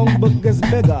my phone book is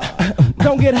bigger.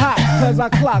 Don't get hot, cause I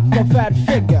clock a fat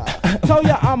figure. Told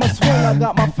ya I'm a swinger,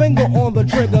 got my finger on the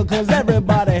trigger, cause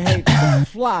everybody hates a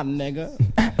fly nigga.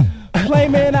 Play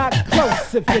me not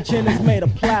close if your chin is made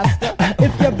of plaster.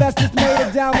 If your vest is made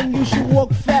of down, then you should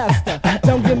walk faster.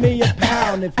 Don't give me a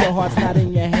pound if your heart's not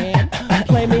in your hand.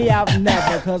 Play me out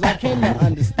never, cause I came to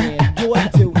understand. You'll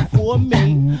do for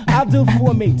me, I'll do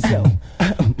for me too.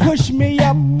 Push me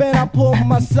up and I pull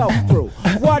myself through.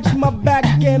 Watch my back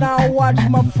and I'll watch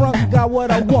my front. Got what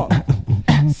I want.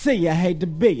 See, I hate to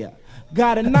be ya.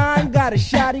 Got a 9, got a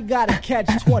shotty, got a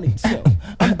catch 22.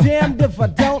 I'm damned if I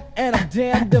don't, and I'm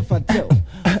damned if I do.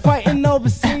 Fighting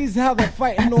overseas, how they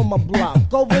fighting on my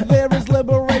block. Over there is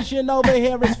liberation, over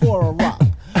here is for a rock.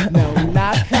 No,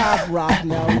 not cop rock,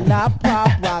 no, not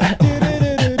pop rock.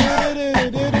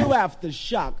 Do-do-do-do-do-do-do-do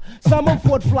aftershock. Some of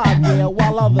Fort Fly gear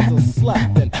while others are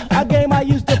sleeping. A game I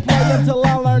used to play until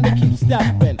I learned to keep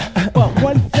stepping. But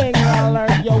one thing I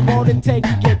learned, you won't take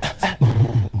it.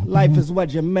 Life is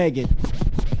what you make it.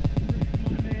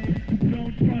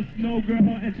 Don't trust no girl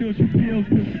until she feels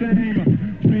the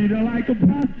same. Treat her like a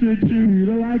prostitute. Treat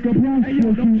her like a prostitute. Hey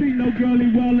yo, don't treat no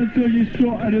girlie well until you're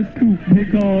short of the scoop.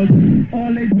 Because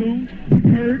all they do,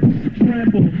 hurt,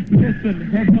 trample. Listen,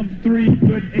 here comes 3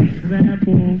 good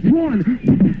examples. 1.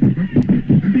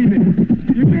 Steven,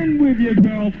 you've been with your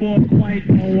girl for quite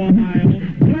a while.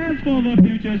 Plans for the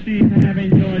future, she's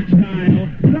having your child.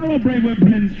 Celebrate with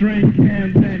friends, drink,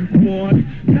 cans, and quarts.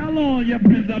 Tell all your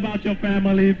friends about your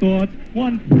family thoughts.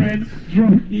 One friend,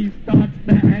 drunk, he starts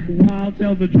to act wild.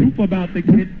 Tell the truth about the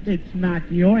kid, it's not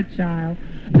your child.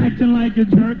 Acting like a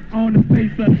jerk on the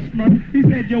face of smirk. He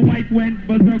said your wife went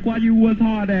berserk while you was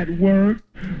hard at work.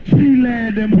 She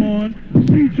led him on,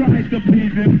 she tried to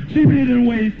please him. She didn't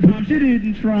waste time, she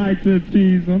didn't try to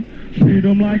tease him. Treat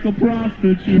him like a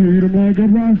prostitute. Treat him like a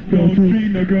prostitute. Don't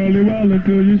treat a girlie well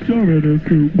until you're sure of the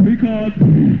scoop. Because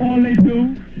all they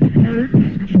do, hurt,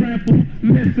 trample.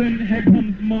 Listen, here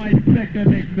comes my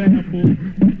second example.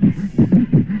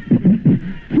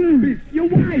 Your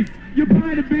wife, you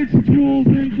buy the bitch jewels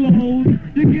and clothes.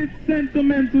 You get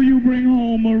sentimental, you bring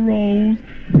home a rose.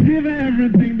 Give her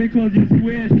everything because you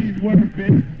swear she's worth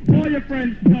it. All your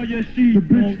friends tell you she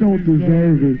don't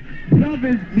deserve it. Love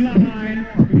is blind,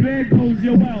 there goes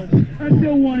your wealth.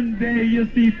 Until one day you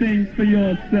see things for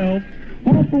yourself.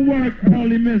 Home from work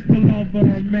early, Mr. Lover,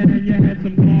 man. You had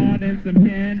some card and some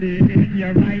candy in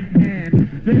your right hand.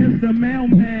 There's the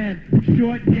mailman,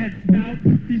 short yet stout.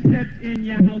 He stepped in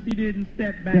your house, he didn't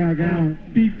step back out.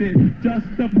 Beat it, just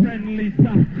a friendly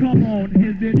stop. Come on,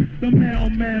 is it? The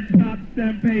mailman stops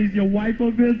and pays your wife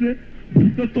a visit.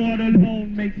 The thought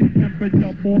alone makes your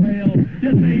temperature boil.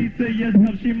 You say to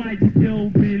yourself, she might still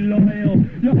be loyal.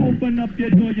 You open up your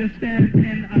door, you stand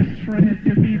in a trance.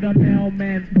 You see the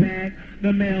mailman's bag,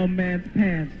 the mailman's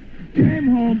pants. Came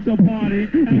home to party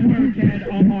and work had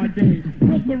a hard day.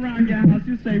 Look around your house,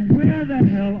 you say, where the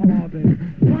hell are they?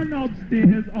 Run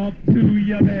upstairs up to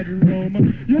your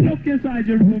bedroom. You look inside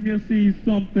your room, you see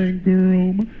something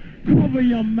groom. Cover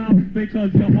your mouth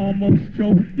because you almost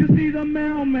choked. You see the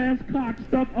mailman's cock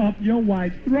stuck up your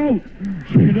wife's throat.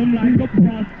 Treat him like a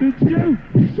prostitute.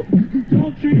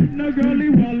 Don't treat no girlie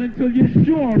well until you're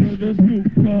sure of the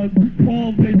scoop. Cause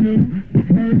all they do,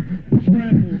 hurt,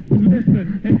 trample.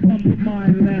 Listen, here comes my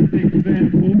last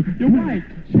example. Your wife,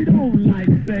 she don't like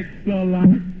sex a lot.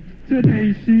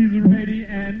 Today she's ready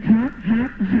and hot,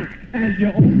 hot, hot. As you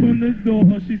open the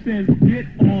door, she says, get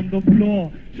on the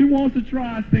floor. She wants to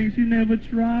try things she never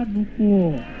tried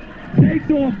before.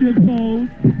 Takes off your clothes,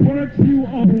 works you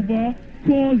over,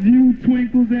 calls you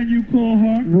twinkles and you call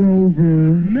her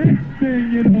Rover. Next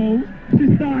thing you know,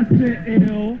 she starts to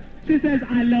ill. She says,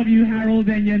 I love you, Harold,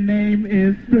 and your name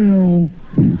is Phil.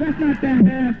 That's not the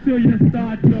half till you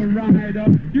start to ride her.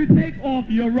 You take off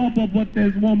your rubber, but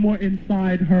there's one more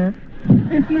inside her.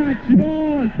 It's not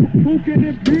yours. Who can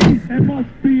it be? It must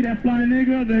be that fly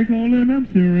nigga. They call him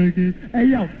MC Ricky. Hey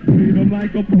yo, treat him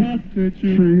like a prostitute.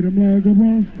 Treat him like a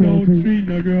prostitute. Don't treat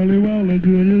no girlie well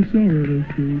until you're sure of the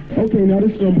truth. Okay, now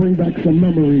this is gonna bring back some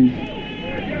memories.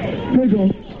 Here we go.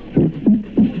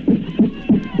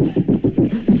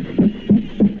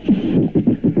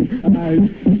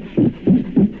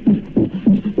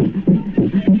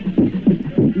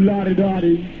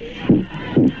 Lottie-dottie,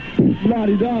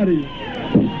 lottie-dottie,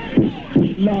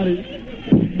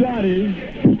 lottie-dottie.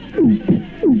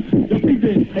 Yo, peep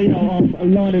this. Hey, yo,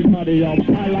 learned buddy, yo.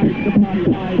 I like the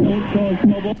party, I don't cause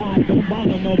trouble, I don't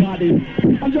bother nobody.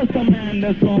 I'm just a man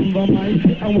that's on the mic,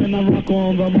 and when I rock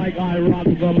on the mic, I rock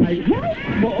the mic.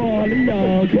 For all of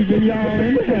y'all, keeping y'all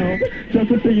in hell, just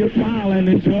to see you smile and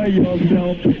enjoy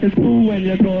yourself. It's cool when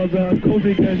you cause a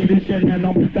cozy condition,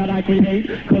 and that I create,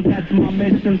 cause that's my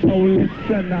mission. So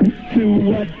listen to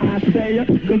what I say,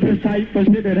 cause this type of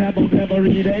shit, it happens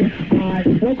every day. I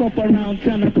woke up around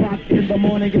 10 o'clock in the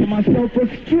morning, gave myself a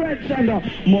stretch and a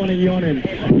morning yawning.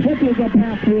 Hope there's a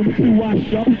bathroom to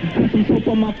wash up, got some soap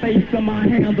on my face and my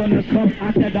hands on the cup.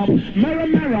 I said, mirror,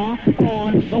 mirror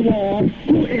on the wall,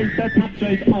 who is the top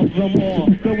choice of them all?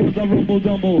 There was a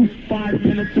rumble-dumble, 5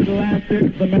 minutes it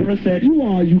lasted. The mirror said, you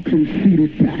are, you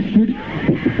conceited bastard.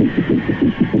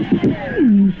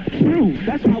 True,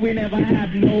 that's why we never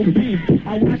have no beef.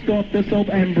 I washed off the soap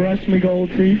and brushed my gold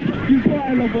teeth. You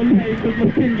boil over late cause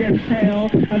my skin gets pale,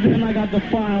 and then I got the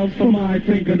files for my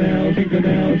fingernails. This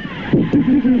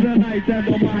is the night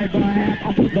and on my behalf,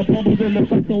 I put the bubbles in the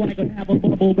cup so I could have a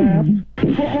bubble bath.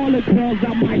 For all the girls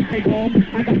I might take home,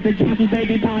 I got the Johnson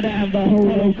baby powder and the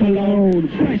Holo cologne.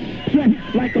 Fresh,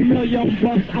 dressed like a million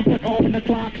bucks. I put on the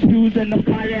clock, shoes, and the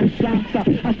fly-ass socks.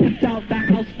 I stepped out the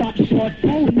house, stopped short.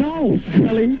 Oh no,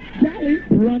 Billy, Sally,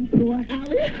 run through a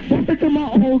alley. What's it to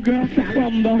my old girl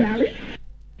from the valley?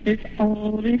 It's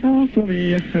all because of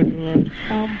me.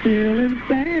 I'm feeling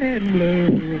sad and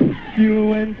blue. You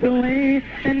went away,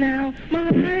 and now my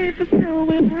life is filled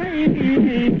with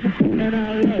rain. And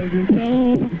I love you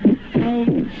so.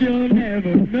 You'll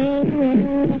never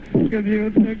know, cause you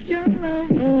took your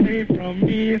love away from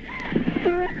me.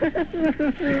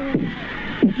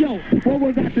 Yo, what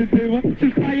was that to do?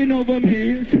 She's crying over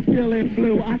me, she's feeling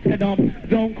blue. I said,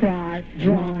 don't cry,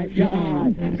 dry your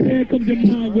eyes. Here comes your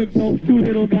mom with those two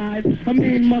little guys. I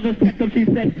mean, mother stepped up, she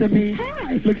said to me,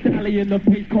 hi. Looked Sally in the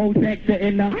face, cold decked her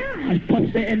in the eye.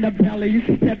 Punched her in the belly,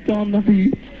 she stepped on the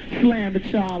feet. Slammed the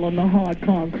child on the hard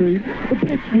concrete. The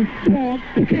bitch was strong,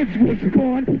 the kids was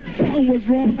gone. Something was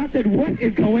wrong. I said, what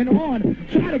is going on?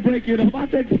 Try to break it up. I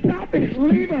said, stop it,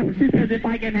 leave her. She says, if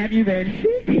I can have you then,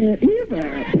 she can't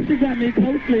either. She got me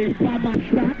closely by my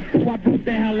strap, so I broke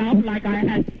the hell out like I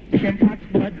had chicken pox,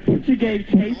 but she gave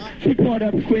chase. She caught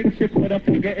up quick, she put a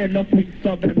finger in the face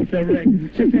of the ring.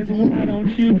 She says, why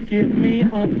don't you give me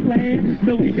a plane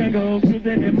so we can go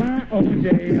cruising in my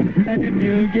OJ? And if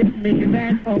you give me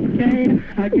that okay,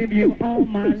 I'll give you all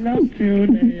my love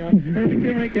today.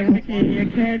 Ricky,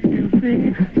 can't you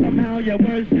see? Somehow your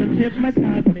words just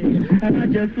hypnotize me. And I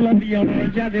just love your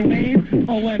jazzy ways.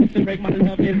 Oh, MC Rick, my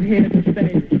love is here to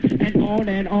stay. And on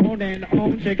and on and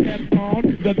on she kept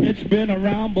on. The bitch been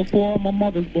around before my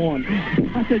mother's born.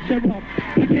 I said, shut up.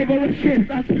 I gave her a kiss.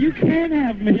 I said, you can't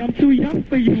have me. I'm too young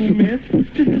for you, miss.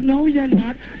 She said, no, you're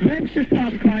not. Then she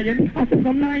starts crying. I said,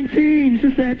 I'm 19.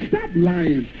 She said, stop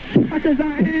lying. I said,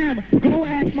 I am. Go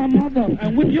ask my mother.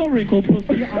 And with your wrinkled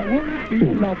pussy, I will not be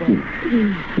your lover.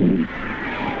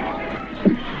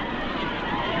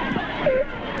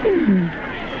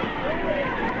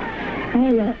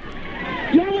 All right.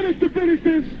 Y'all want us to finish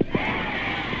this?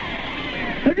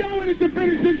 If y'all want us to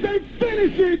finish this, then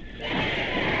finish it!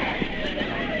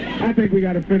 I think we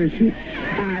gotta finish it.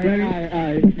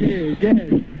 Yeah.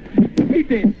 He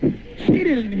did. She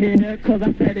didn't hear, cause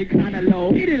I said it kinda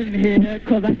low. He didn't hear,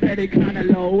 cause I said it kinda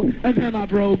low. And then I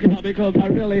broke up because I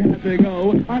really had to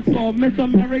go. I saw Miss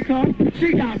America,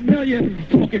 she got millions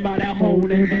talking about that whole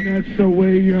name. And that's the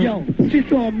way, yo, she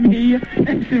saw me,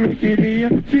 and she looked at me.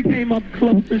 She came up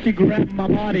close and she grabbed my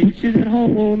body. She said,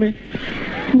 hold me,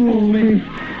 hold me.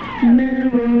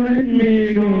 Never let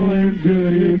me go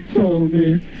until you told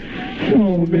me.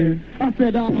 I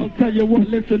said, I'll tell you what,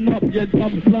 listen up, you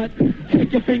dumb slut.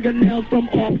 Take your fingernails from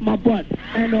off my butt.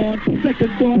 And on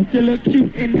second thought, you look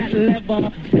cute in that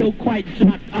leather. Still quite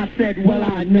shocked. I said, well,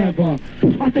 I never.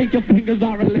 I think your fingers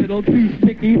are a little too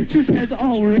sticky. She says,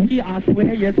 oh, Ricky, I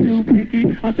swear you're too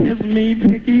picky. I says, me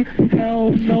picky?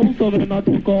 Hell no. So then I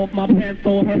took off my pants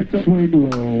so her to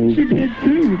She did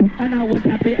too. And I was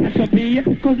happy as could be,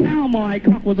 cause now my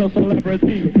cock was a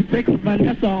celebrity. Because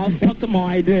Vanessa stuck to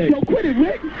my dick. Yo, quit it,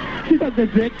 Rick. She got the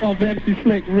dick of MC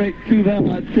Slick Rick to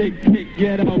the tick,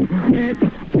 ghetto. Hit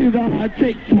to the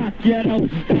tick-tock, ghetto.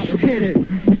 Stop, hit it.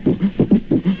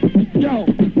 Yo,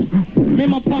 me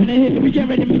and my partner here, we get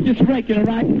ready to make this record,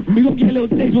 alright? We gonna get a little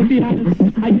taste, we'll see how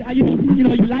you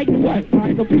like it, what?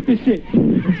 Alright, so peep this shit.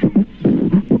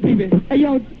 Peep it. Hey,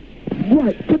 yo,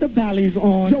 what? Put the valleys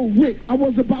on. Yo, Rick, I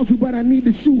was about to, but I need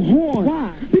the shoe horn.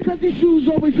 Why? Because these shoes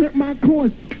always hurt my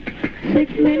corns.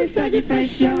 6 minutes, so you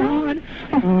face you're on.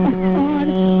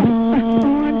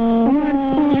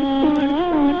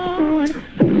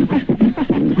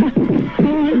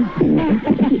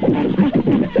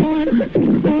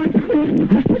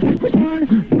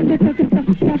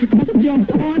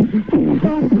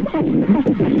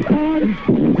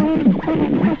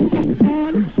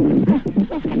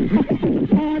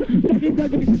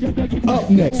 Up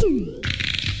next.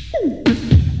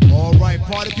 All right,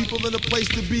 party people in the place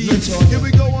to be. Here we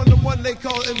go on the one they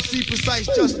call MC Precise,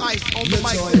 Just Ice on the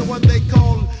mic. The one they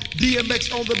call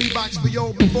DMX on the beatbox for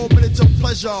your 4 minutes of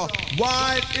pleasure.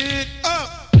 Wind it up.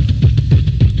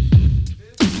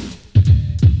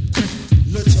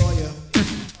 Latoya,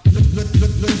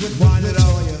 wind it up.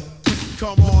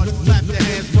 Come on, clap your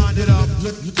hands, wind it up.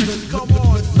 Come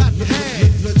on, clap your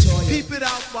hands. Keep it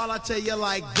out while I tell you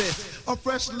like this. A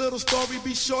fresh little story,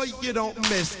 be sure you don't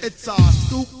miss. It's our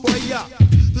scoop for ya,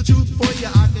 the truth for ya.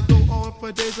 I can go on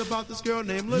for days about this girl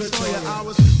named Latoya. I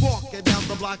was walking down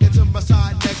the block into my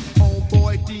side next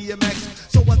homeboy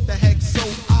DMX. So what the heck? So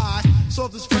I saw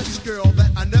this fresh girl that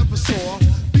I never saw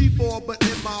before, but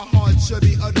in my heart should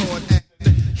be adored and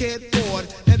can't afford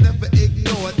and never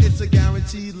ignored. It's a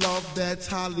guaranteed love that's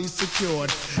highly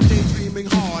secured. Daydreaming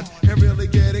hard and really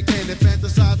getting in it,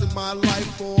 fantasizing my life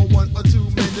for 1 or 2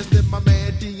 minutes. Then my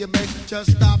man DMX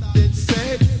just stopped and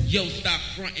said, yo, stop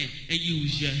fronting and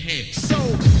use your head. So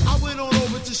I went on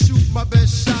over to shoot my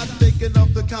best shot, thinking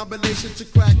of the combination to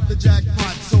crack the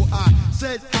jackpot. So I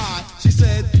said hi, she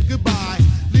said goodbye.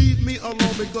 Leave me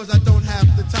alone because I don't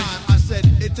have the time. I said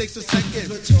it takes a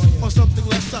second or something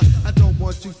lesser. I don't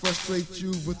want to frustrate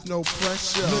you with no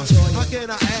pressure. How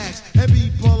can I ask and be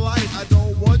polite? I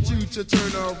don't want you to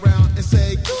turn around and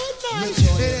say good night.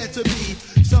 It had to be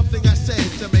something I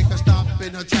said to make her stop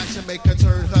in her tracks and make her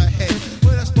turn her head.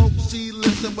 When I spoke, she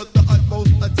listened with the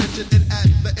utmost attention, and at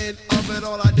the end of it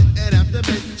all, I didn't have to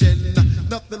mention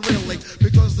nothing really,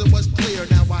 because it was clear.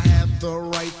 Now I have the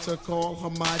right to call her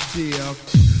my dear.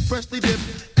 Freshly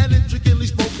dipped and intricately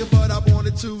spoken, but I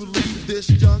wanted to leave this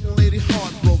young lady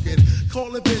heartbroken.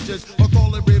 Call it vengeance or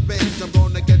call it revenge. I'm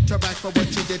gonna get her back for what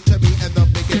she did to me in the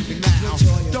beginning. Now,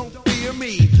 don't fear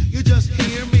me, you just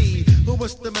hear me.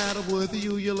 What's the matter with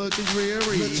you? You're looking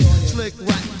dreary. Slick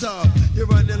wrapped up, you're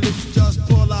running loose. Just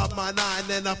pull out my 9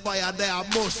 and I fire down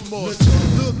most.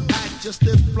 Look at your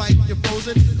stiff like you're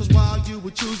frozen, cause while you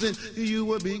were choosing, you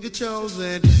were being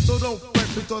chosen. So don't fret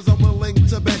because I'm willing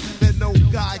to bet that no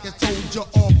guy can hold you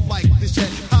off like this yet.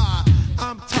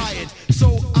 I'm tired,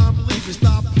 so I'm leaving.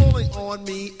 Stop pulling on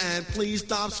me and please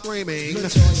stop screaming.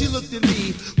 She looked at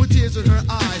me with tears in her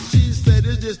eyes. She said,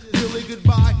 is this really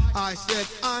goodbye? I said,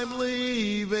 I'm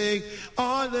leaving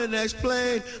on the next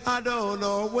plane. I don't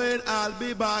know when I'll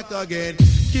be back again.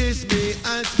 Kiss me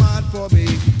and smile for me.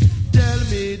 Tell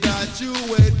me that you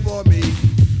wait for me.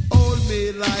 Hold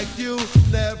me like you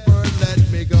never let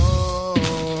me go.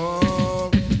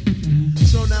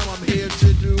 So now I'm here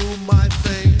to do my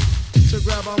thing, to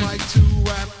grab a mic, to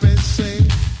rap and sing.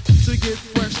 To get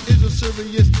fresh is a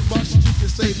serious must. You can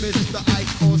say Mr.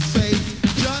 Ike or say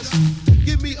just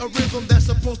give me a rhythm that's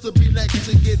supposed to be next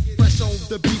to get fresh on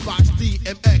the beatbox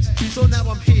DMX. So now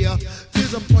I'm here,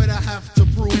 there's a point I have to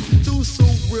prove. Too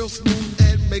soon, real smooth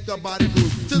and make a body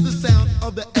move to the sound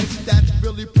of the X that's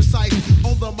really precise.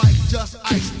 On the mic, just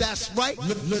ice, that's right.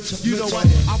 You know what,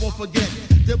 I won't forget.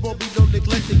 There won't be no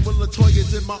neglecting when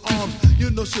Latoya's in my arms. You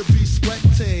know she'll be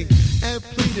sweating and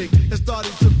pleading and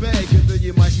starting to beg. And then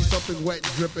you might see something wet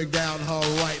dripping down her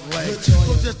right leg. So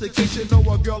just in case you know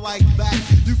a girl like that,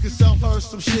 you can sell her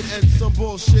some shit and some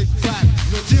bullshit crap.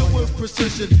 Deal with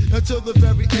precision until the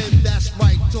very end, that's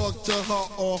right. Talk to her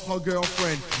or her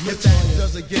girlfriend. If that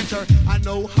doesn't get her, I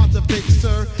know how to fix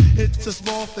her. It's a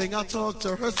small thing, I'll talk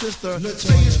to her sister.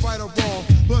 Say it's right or wrong,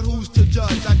 but who's to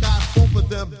judge? I got both of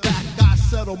them back. I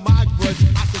settle my grudge.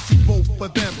 I can see both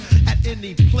of them at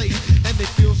any place, and they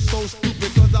feel so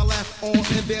stupid cause I laugh all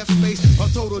in their face. A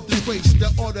total disgrace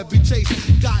that ought to be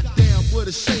chased. Goddamn, what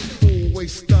a shameful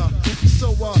waster.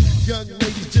 So young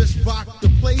ladies, just rock the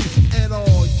place, and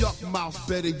all yuck mouths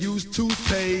better use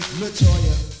toothpaste.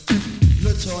 Latoya.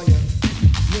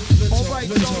 Alright,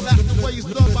 y'all, that's the way it's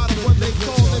done by the one they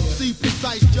call MC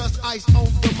Precise, Just Ice on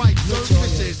the mic,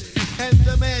 services. And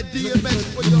the man DMX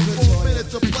for your 4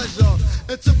 minutes of pleasure.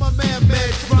 And to my man,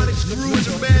 Chronic Screw, and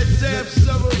the man Sam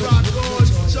Several Rock on,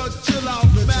 Chuck Chill Out,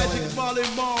 Magic Molly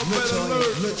Mall, Red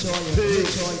Alert.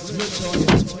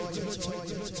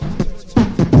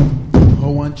 I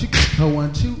want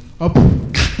you, up.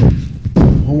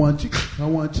 I want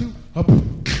you, up.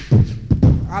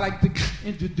 I like to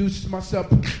introduce myself.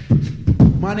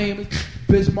 My name is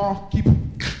Bismarck.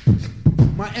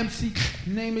 My MC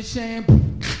name is Sham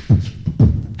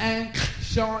and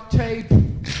Shantae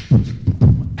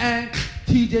and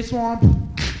TJ Swamp.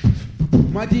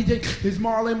 My DJ is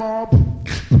Marley Mob.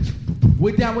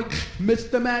 We're down with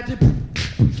Mr. Magic.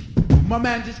 My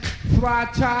man just fly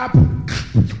top.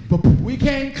 We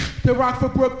came to rock for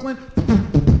Brooklyn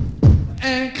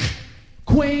and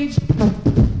Queens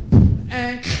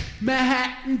and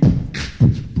Manhattan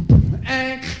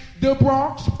and the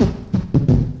Bronx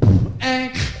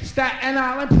and Staten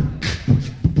Island.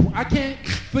 I can't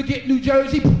forget New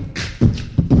Jersey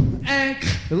and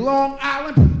Long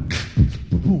Island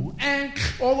and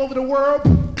all over the world.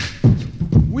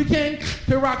 We came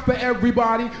to rock for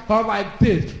everybody like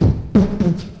this.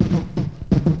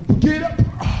 Get up,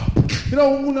 get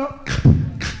on up,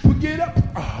 get up,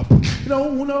 get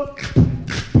on up,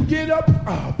 get up,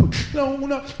 get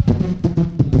on up.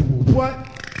 What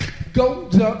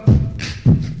goes up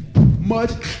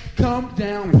must come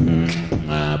down.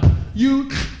 You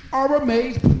are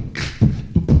amazed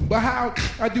by how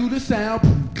I do the sound.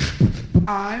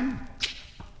 I'm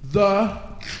the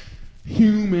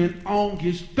human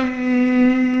longest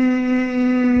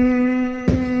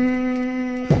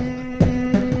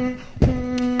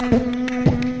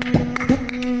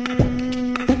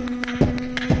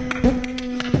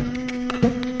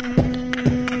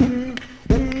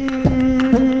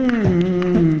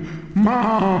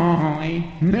My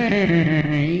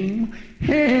name,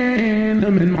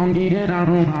 Hanneman Monkey, and I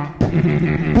don't know.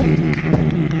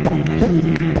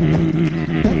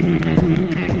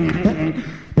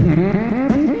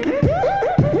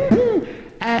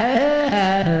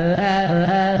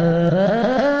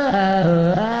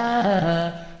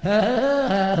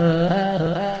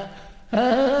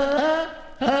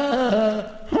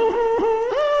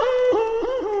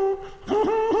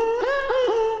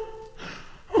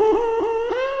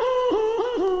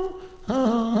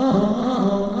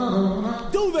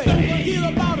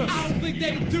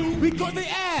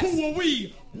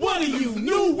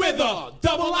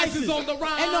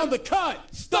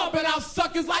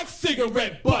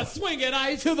 Cigarette butt, swing it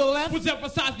ice to the left. Whichever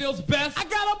side feels best. I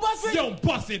gotta bust it. Yo,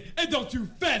 bust it, and don't you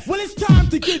fess. When it's time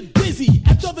to get busy,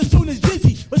 after the tune is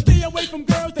dizzy, but stay away from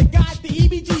girls that got the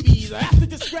EBGBs. After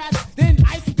the scratch, then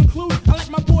ice will conclude. I like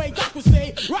my boy Doc would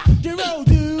say, rock and roll,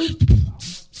 dude.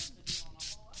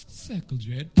 Circle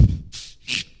dread.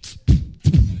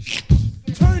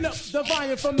 Turn up the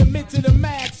volume from the mid to the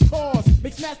max. Cause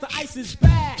Mixmaster Ice is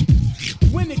back.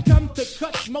 When it comes to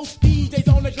cuts, most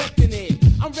DJs are neglecting it.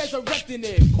 I'm resurrecting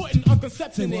it, putting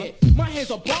unconcepting it. My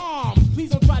hands are bombs,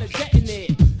 please don't try to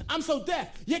detonate. I'm so deaf,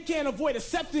 you can't avoid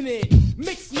accepting it.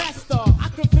 Mixmaster, I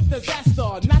conflict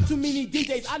disaster. Not too many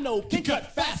DJs I know can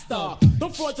cut faster.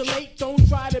 Don't fraudulate, don't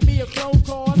try to be a clone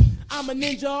cause I'm a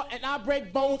ninja and I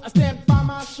break bones. I stand by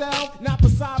myself, not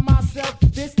beside myself.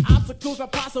 This obstacles are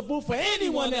possible for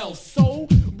anyone else. So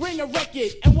bring a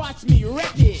record and watch me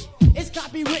wreck it. It's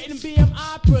copywritten,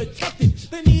 BMI protected.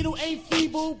 The needle ain't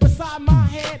feeble beside my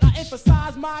head. I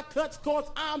emphasize my cuts cause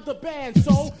I'm the band.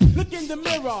 So look in the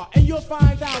mirror and you'll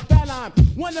find out that I'm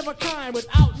one of a kind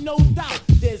without no doubt.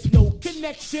 There's no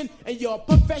connection in your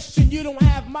profession. You don't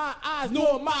have my eyes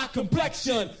nor my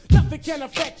complexion. Nothing can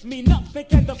affect me, nothing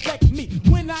can deflect me.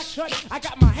 When I cut, I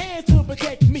got my hands to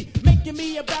protect me. Making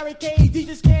me a barricade, you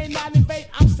just cannot invade.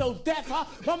 I'm so deaf, huh?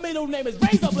 My middle name is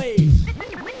Razorblade.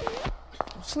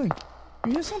 Sling,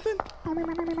 you hear something?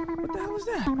 What the hell is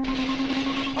that?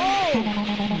 Oh!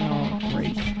 No,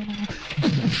 great.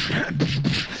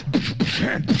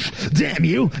 Damn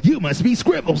you, you must be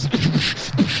Scribbles.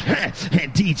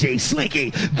 And DJ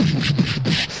Slinky.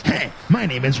 My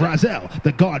name is Rozelle,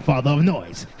 the godfather of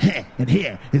noise. And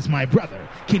here is my brother,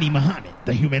 Kenny Muhammad,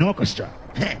 the human orchestra.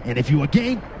 And if you are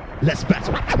game, let's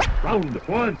battle. Round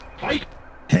one, fight.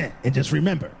 And just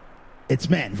remember, it's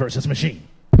man versus machine.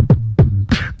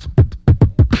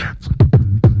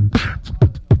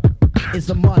 It's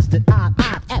a must that I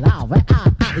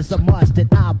it's a must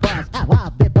that I bust.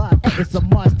 It's a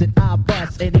must that I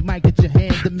bust. Any mic get your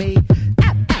hand to me.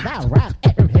 Hand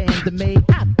to me.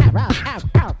 Hand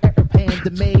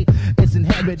to me. It's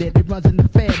inherited. It runs in the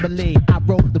family. I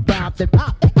broke the bounds. I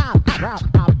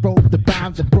broke the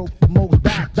bounds and broke the most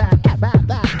back.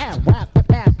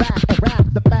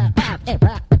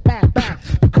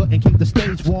 You couldn't keep the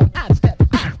stage warm. Step off.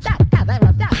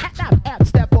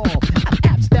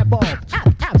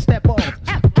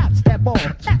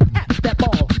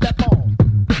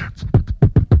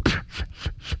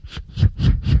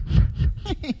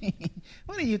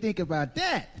 What do you think about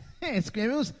that? Hey,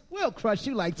 Scribbles, we'll crush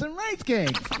you like some rice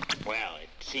cakes. Well, it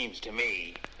seems to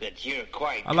me that you're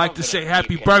quite. I'd like to say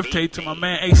happy birthday to my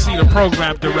man AC, the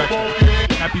program director.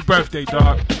 Happy birthday,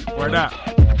 dog. Word up.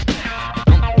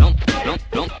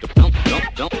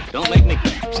 Don't make me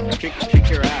kick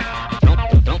your ass.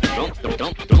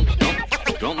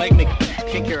 Don't make me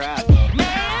kick your ass.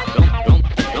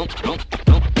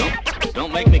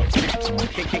 Don't make me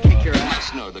kick your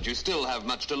ass. You must know that you still have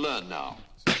much to learn now.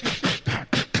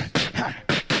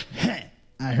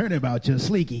 I heard about your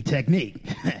slinky technique.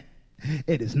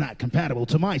 It is not compatible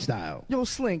to my style. Yo,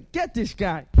 Slink, get this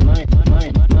guy. My style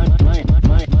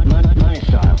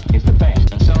is the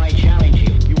best, and so I challenge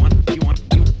you. You want a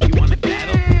battle? You want a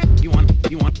battle? You want a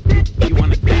battle? You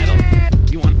want a battle?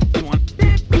 You want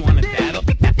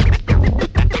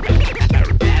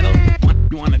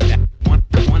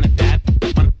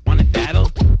a battle?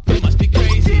 You must be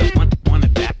crazy. Want a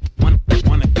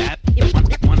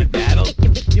battle?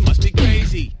 You must be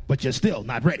crazy. But you're still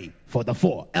not ready for the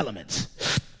 4 elements.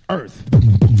 Earth.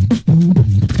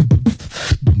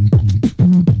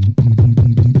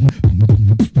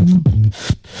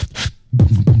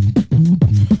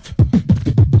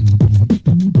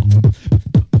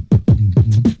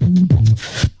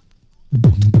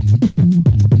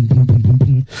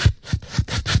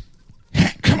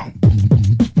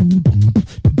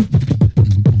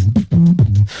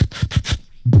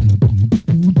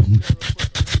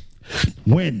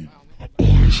 When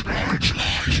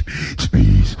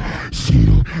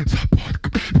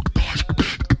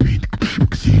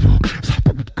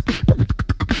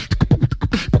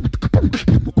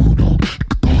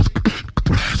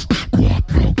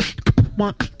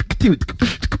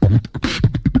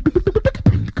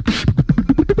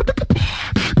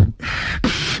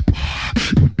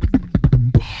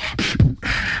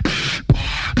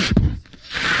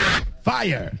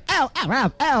fire.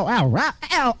 L.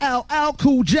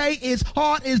 Cool J is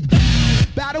hard as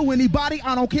battle anybody.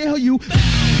 I don't care who you.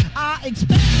 I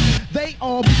expect they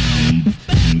all.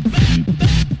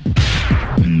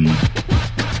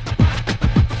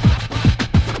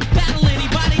 Battle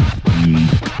anybody.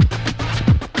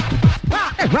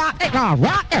 Rock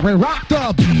the.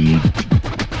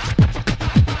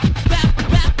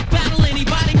 Battle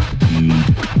anybody.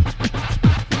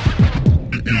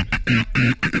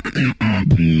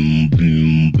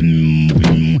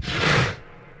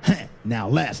 Now,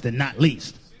 last and not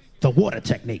least, the water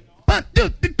technique.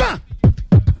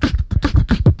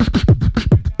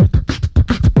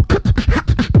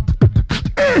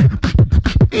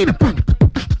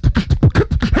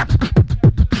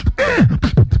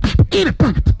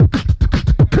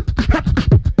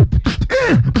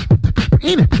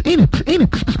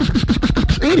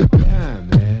 Yeah,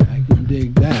 man, I can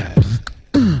dig that.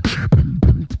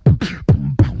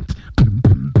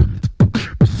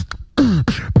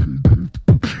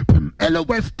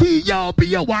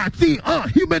 L-O-S-T-R-B-O-I-C,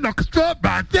 human orchestra,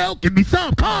 Brazil, give me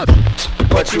some cause.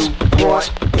 What you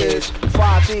want is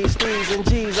 5 D's, D's, and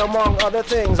G's, among other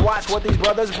things. Watch what these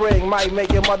brothers bring, might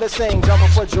make your mother sing. Jumping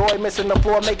for joy, missing the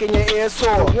floor, making your ears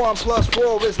sore. 1 +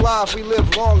 4 is life, we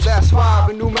live long, that's 5.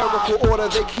 In numerical order,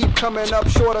 they keep coming up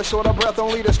shorter. Shorter breath,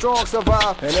 only the strong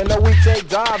survive. And in the week take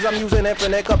dives, I'm using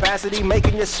infinite capacity,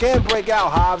 making your skin break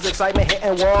out. Hives, excitement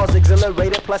hitting walls,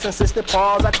 exhilarated plus insistent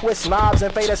pause. I twist knobs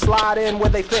and fade a slide in where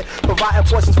they fit, providing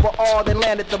portions for all, then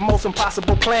landed the most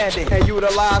impossible planned it. And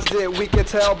utilized it, we can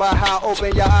tell by how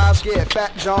open your eyes get.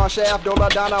 Fat John Shaft, Dola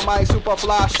Dynamite, super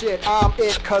fly shit. I'm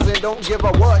it, cousin, don't give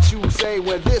a what you say.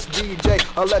 When this DJ,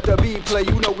 let the beat play,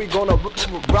 you know we gonna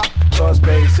rock. Cause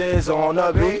bass is on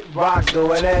the beat, box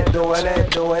doing it, doing it,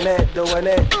 doing it, doing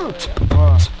it. 1,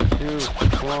 2,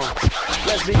 1.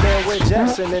 Let's begin with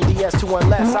Jetson and DS2 and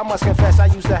less. I must confess I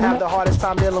used to have the hardest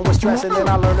time dealing with stress, and then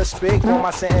I learned to speak for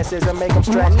my sentences and make them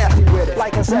stretch. Nasty with it.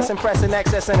 Like incessant pressing,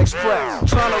 excess and express.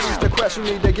 Trying to reach the crest, you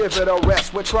need to give it a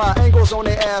rest. With triangles on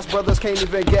their ass, brothers can't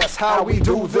even guess how we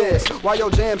do this. While your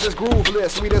jams is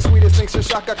grooveless, sweetest things to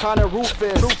Shaka Khan and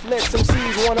Rufus. Truthless, some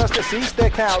C's want us to cease their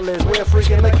countless. We're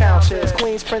freaking the countess,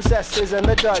 queens, princesses, and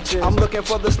the duchess. I'm looking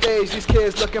for the stage, these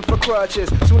kids looking for crutches.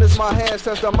 Soon as my hands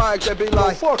touch the mic, they be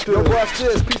like, fuck this. What's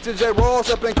this? Peace to J.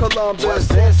 Rawls up in Columbus. What's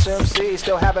this? MC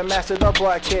still haven't mastered the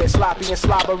blood kid. Sloppy and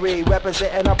slobbery,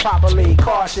 representing her properly.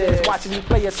 Cautious, watching you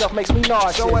play yourself makes me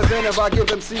nauseous. So as in if I give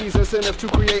MCs incentive to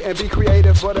create and be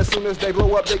creative, but as soon as they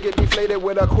blow up, they get deflated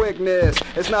with a quickness.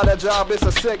 It's not a job, it's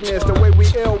a sickness. The way we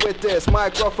ill with this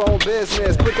microphone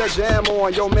business. Put the jam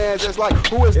on, your man's just like,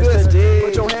 who is this?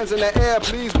 Put your hands in the air,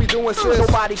 please, we doing sis.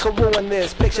 Nobody can ruin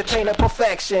this. Picture painted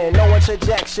perfection, no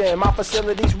interjection. My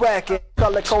facility's wrecking.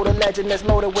 Color coded legend that's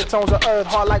loaded with tones of earth.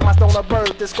 Hard like my stone of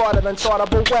birth, discarded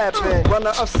unchartable weapon.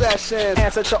 Runner of sessions,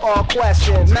 answer to all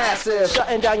questions. Massive,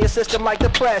 shutting down your system like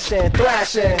depression.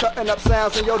 Thrashing, cutting up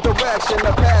sounds in your direction.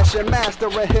 The passion,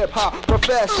 mastering hip-hop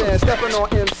profession. Stepping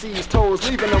on MC's toes,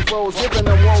 leaving them froze, giving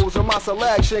them woes on my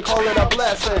selection. Call it a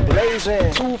blessing.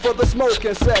 Blazing, tool for the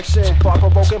smoking section.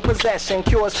 Thought-provoking possession,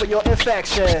 cures for your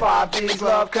infection. 5D's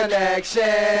love connection.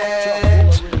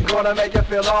 Gonna make you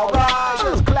feel alright.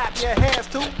 Just clap your hands. dance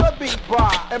to the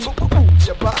beatbox and move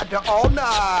your body all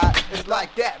night. It's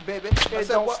like that, baby. It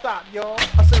don't stop, y'all.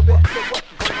 I said what?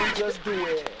 We just do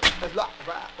it. It's like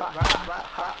right,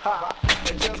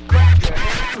 and just clap your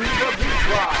hands to the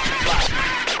beatbox.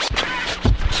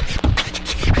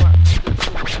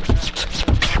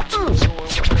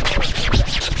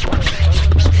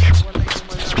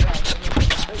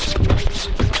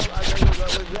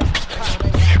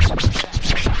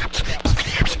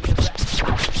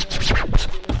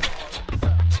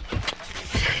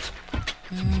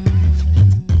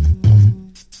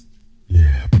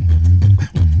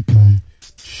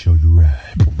 Show you right.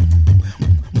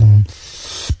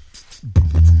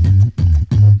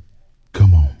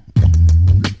 Come on.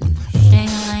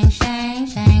 Shang-a-lang, shang,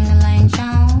 shang-a-lang,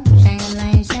 shong,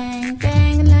 shang-a-lang, shang,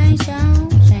 shang-a-lang, shong,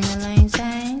 shang-a-lang,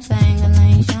 shang,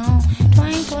 shang-a-lang, shong,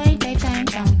 twang, twang, they tang,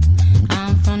 shong.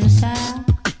 I'm from the south.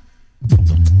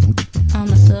 I'm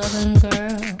a southern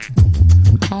girl,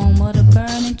 home of the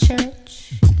burning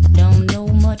church. Don't know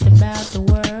much about the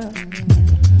world.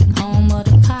 Home of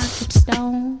the pocket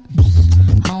stones,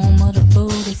 home of the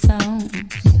booty songs,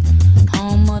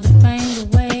 home of the finger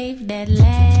wave that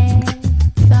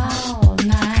lasts all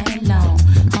night long.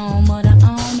 Home of the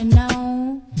on and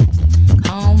on,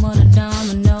 home of the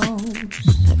dominoes,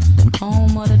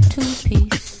 home of the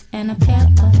two-piece and a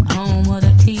pepper, home of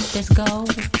the teeth that's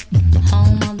gold,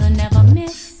 home of the never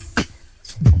miss,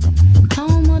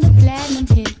 home of the platinum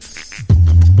hits.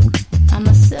 I'm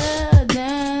a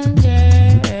southern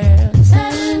girl,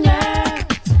 southern girl,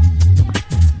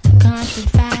 country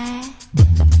fried,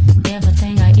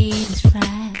 everything I eat is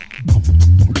fried.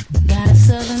 Got a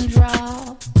southern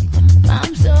drawl,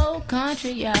 I'm so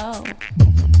country, y'all.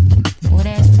 Well,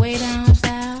 that's way down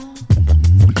south,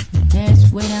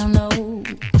 that's way down low.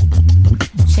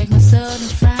 Check my southern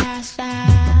fried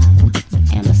style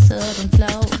and my southern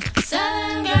flow.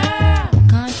 Southern girl,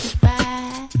 country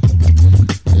fried,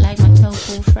 like my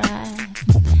tofu fried.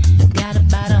 Got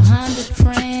about 100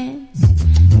 friends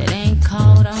that ain't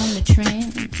caught on the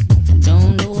trend.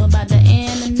 Don't know about the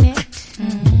internet,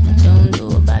 don't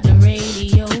know about the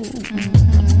radio,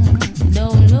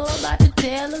 don't know about the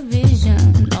television.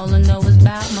 All I know is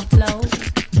about my flow.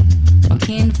 My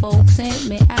kinfolk sent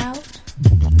me out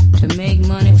to make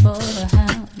money for the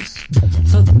house.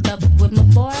 Hooked up with my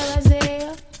boy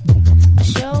Isaiah, I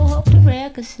sure hope the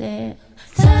record sell.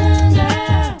 Southern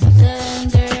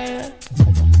girl,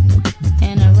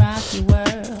 in a rocky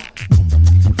world,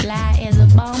 fly as a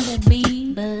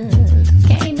bumblebee, but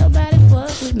can't nobody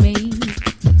fuck with me.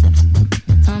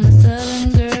 I'm a southern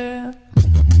girl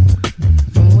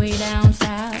from way down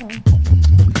south.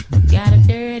 Got a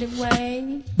dirty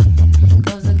way,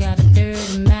 'cause I got a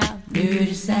dirty mouth,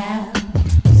 dirty south.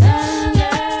 Southern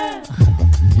girl,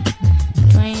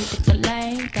 twang,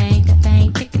 tick-a-lang, think-a-think,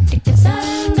 tick-a-tick-a,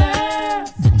 southern girl.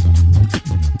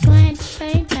 Twang,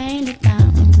 bang, bang, it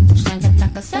down,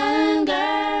 shang-a-like-a, southern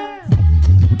girl.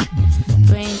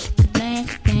 Twang, tick-a-lang,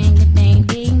 ding-a-ding,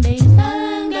 ding-ding,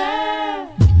 southern girl.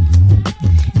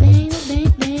 Ding-a-ding,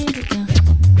 ding-a-ding.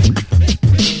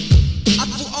 I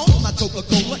threw on my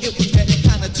Coca-Cola, it was getting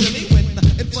kinda chilly when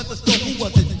in front of the store, who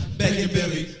was it? Begging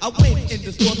Billy. I went in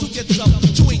the store to get some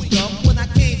chewing gum. When I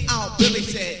came out, Billy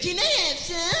said, "Can I have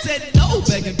some?" Said no,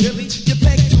 begging Billy, you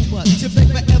beg too much. You beg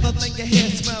for everything your hair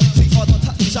smells, see or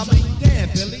touch. I mean, damn,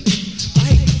 Billy, I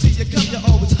hate to see you come, you're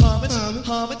always humming and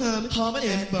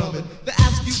bumming. They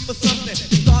ask you for something,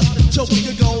 you start to choke,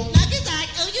 you go. Nothing's like,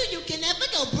 oh, you can never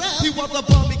go broke. He was a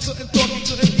bum, he couldn't talk, he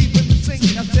couldn't even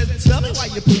sing. I said, tell me why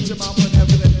you put your mouth on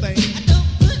everything. I don't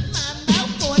put my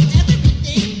mouth on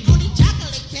everything, only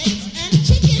chocolate cakes and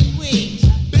chicken wings.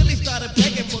 Billy started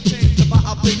begging for change to buy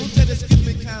a pickle. Said, excuse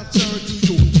me, kind sir,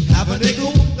 do you have a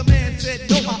nickel? The man said,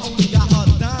 no, I only got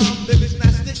a dime. Billy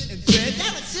snatched it and said,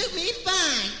 that would suit me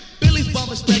fine. Billy's bum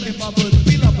was begging mothers,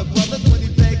 beloved brothers, when he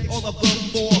begged all of them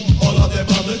for all of their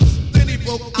mothers. Then he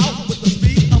broke out with the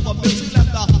speed of a missile,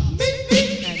 left a beep beep,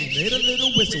 and he made a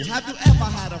little whistle. Have you ever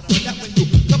had a friend that when you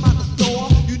come out the store,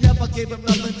 you never get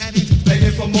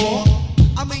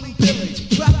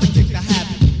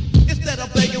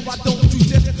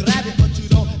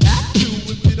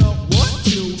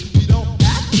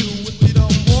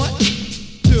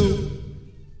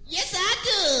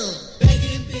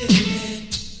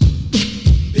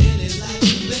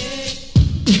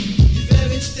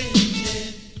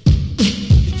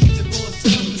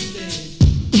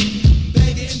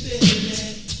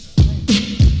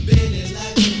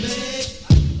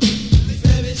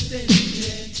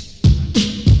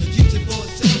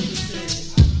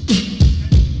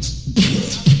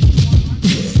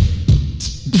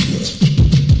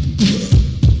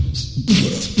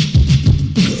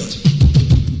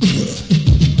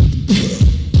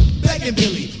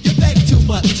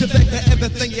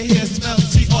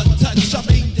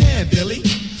Billy.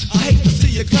 I hate to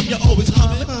see you come, you're always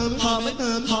humming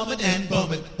and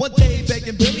bumming. One day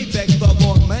begging Billy begged the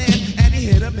wrong man, and he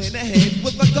hit him in the head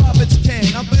with a garbage can.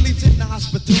 Now Billy's in the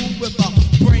hospital with a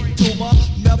brain tumor.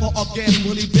 Never again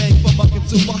will he beg for bucket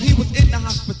tumor. He was in the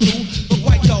hospital for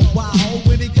quite a while.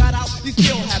 When he got out, he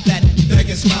still had that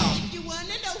begging smile. You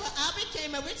wanna know how I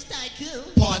became a rich tycoon?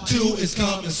 Part 2 is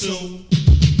coming soon.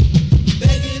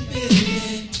 Begging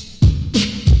Billy,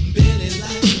 Billy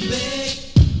likes to beg.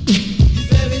 He's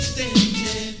very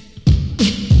stingy.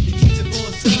 He keeps it for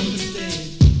himself instead.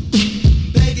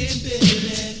 Begging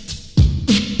Billy,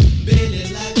 Billy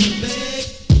likes to beg.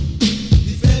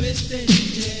 He's very stingy.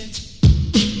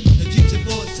 He keeps it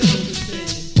for himself instead.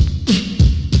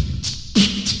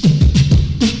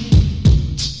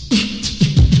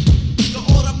 The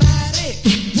automatic,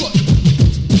 what?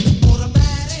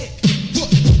 Automatic,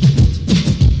 what?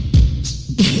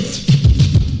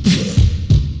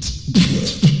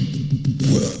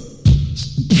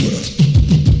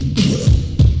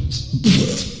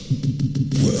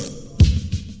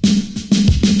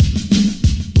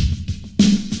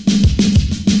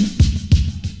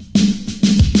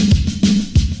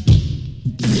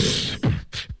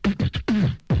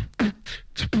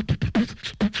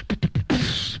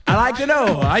 I'd like to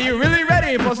know, are you really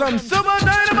ready for some super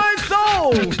dynamite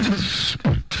soul?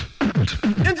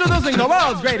 Introducing the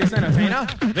world's greatest entertainer,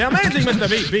 the amazing Mr.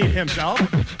 Beat himself,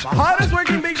 the hardest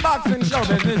working beatbox in show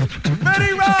business,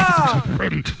 Ready Rock!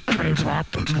 Ready Rock,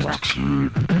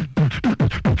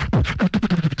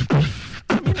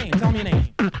 Tell me your name.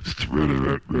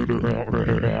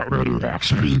 Ready Rock,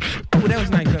 speed. Oh, that was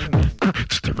nice.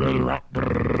 Ready Rock,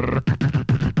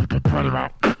 Ready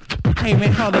Rock. Hey,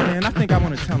 man, hold up, man. I think I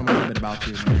want to tell them a little bit about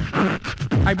you, man.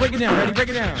 All right, break it down. Ready? Break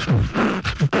it down.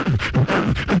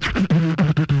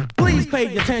 Please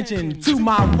pay attention to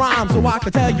my rhyme so I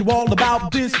can tell you all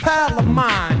about this pal of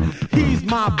mine. He's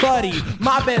my buddy,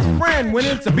 my best friend. When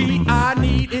it's a beat I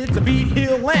need, it's a beat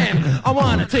he'll land. I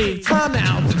want to take time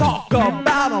now to talk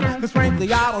about him, because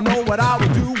frankly I don't know what I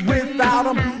would do without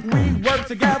him. We work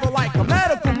together like a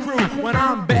medical crew. When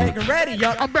I'm back and ready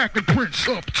up, I'm back and Prince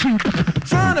up too.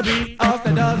 Trying to beat us,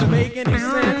 that doesn't make any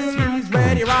sense. He's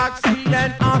Ready Roxy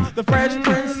and I'm the Fresh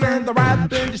Prince in the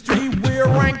rap industry. We're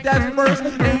ranked as first.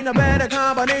 Ain't a better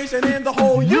combination in the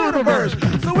whole universe.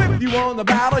 So if you want the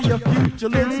battle, your future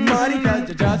looks muddy, cause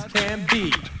you just can't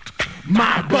beat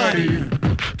my buddy.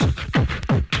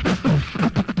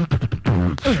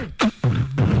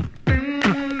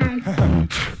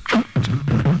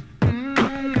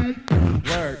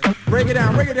 Word. Break it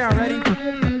down, ready?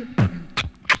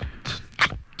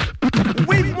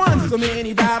 We've won so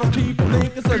many battles, people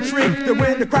think it's a trick that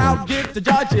when the crowd gets the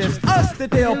judges, us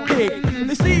that they'll pick.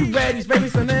 They see Reddy's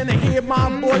face and then they hear my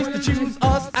voice. To choose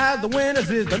us as the winners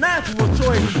is the natural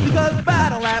choice. Because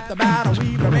battle after battle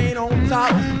we remain on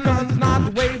top. Cause it's not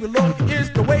the way we look, it's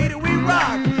the way that we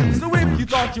rock. So if you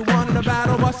thought you wanted a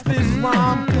battle, bust this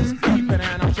rhyme. Just keep it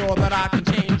and I'm sure that I can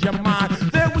change your mind.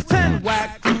 There was 10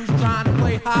 whack crews trying to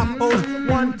play high post.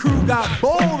 One crew got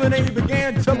bold and they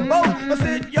began to boast. I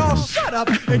said, y'all shut up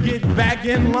and get back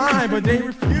in line, but they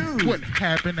refused. What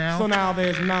happened now? So now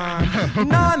there's 9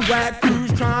 whack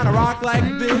crews trying to rock like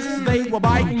this. They were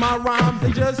biting my rhymes,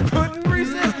 they just couldn't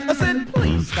resist. I said,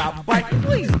 please stop biting,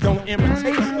 please don't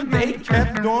imitate. But they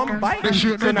kept on biting.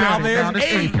 So now there's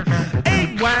 8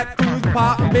 whack crews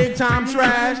popping big time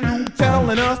trash,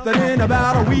 telling us that in a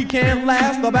battle we can't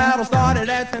last. The battle started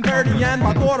at 10:30 and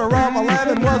by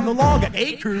 11:15 was no longer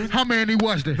 8 crews. How many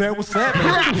was there? There were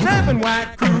 7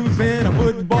 whack crews in a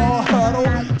football huddle,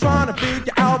 trying to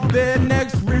figure out their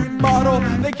next rebuttal.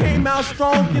 They came out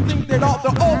strong and think they're all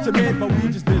the ultimate, but we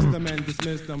just dissed them and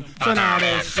dismissed them. So now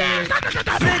there's 6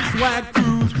 whack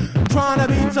crews trying to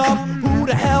be tough. Who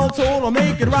the hell told them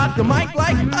they could rock the mic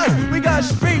like us? We got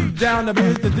straight down to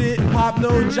business, didn't pop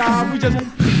no job. We just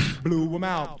blew them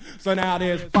out. So now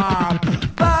there's 5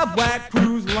 whack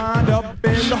crews lined up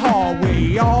in the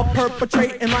hallway, all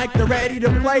perpetrating like they're ready to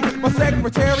play. My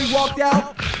secretary walked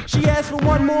out. She asked for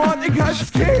one more. They got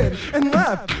scared and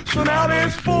left. So now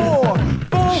there's 4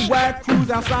 whack crews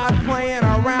outside playing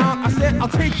around. I said, I'll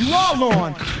take you all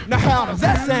on. Now how does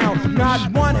that sound?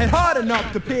 Not one had hard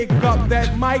enough to pick up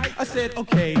that mic. I said,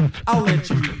 okay, I'll let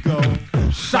you go.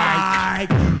 Psych.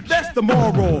 That's the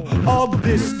moral of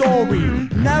this story.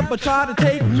 Never try to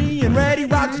take me and Ready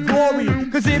Rock's glory.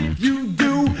 Cause if you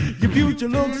do, your future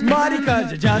looks muddy.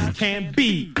 Cause you just can't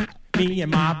beat me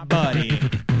and my buddy.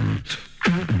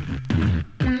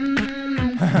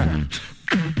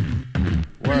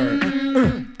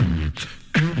 Word.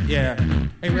 Yeah.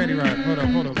 Hey, Ready Rock, hold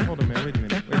on, man. Wait a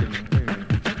minute.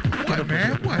 What,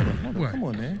 man? What? Come on,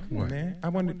 on, man. Come on, man. I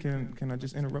wonder, can I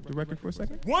just interrupt the record for a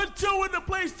second? 1, 2 in the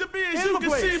place to be, as In you the can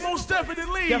place. see, most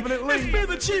definitely. Definitely. It's me,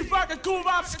 the Chief Rocker, Cool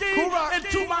Rock Ski, Cool Rock and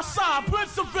to my side,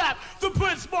 Prince of Rap, the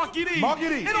Prince Marky D. Marky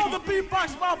D. And on the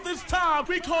beatbox mouth this time,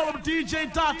 we call him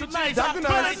DJ Dr. Nice, Dr.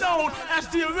 better Nice. known as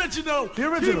the original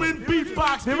human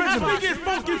beatbox. The original. As we get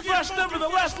funky fresh,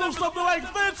 nevertheless, little something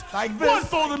like this. Like this. 1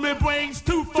 for the mid-brains,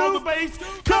 2 for the bass.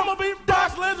 Come on,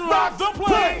 beatbox, let's rock the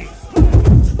place.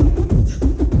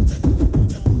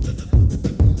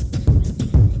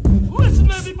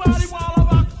 Listen, everybody, while I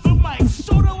rock the mic.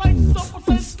 Show the lights up,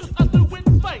 cause I do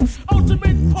it right.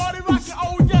 Ultimate party rocker,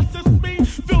 oh yes, it's me.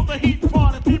 Feel the heat,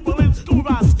 party people in school,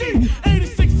 I ski.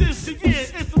 86 is the year,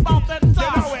 it's about that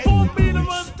time. For me to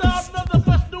run down another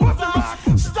fresh new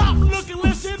vibe. Stop looking,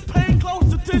 listen, pay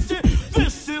close attention.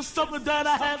 This is something that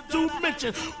I have to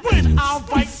mention. When I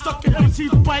write, stuck in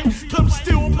MC's bite, come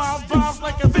steal my vibes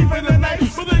like a thief in the night.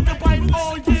 But they can bite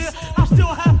all year, I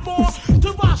still have more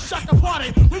to rock, shaka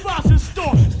party. We rock in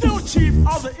store, still chief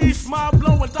of the East, mind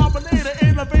blowing dominator,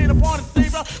 innovator, party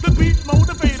saver, the beat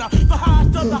motivator, the high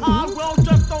to the high, well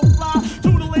just don't fly.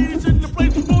 To the ladies in the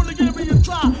place, wanna give me a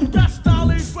try. Got style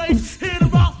and grace, here to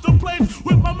rock the place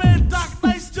with my man Doc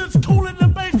Nice, just cooling the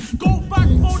bass. Go back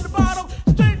on the bottom,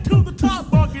 straight to the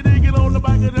top. Marky D, get on the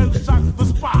back and then shock the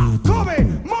spot. Call me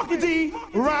Marky D,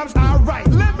 rhymes I write.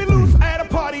 Let me loose at a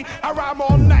party, I rhyme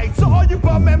all night. So all you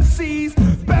bum MCs,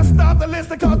 best of the list,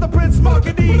 cause the Prince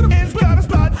Marky D is gonna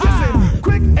start dissing.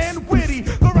 Quick and witty,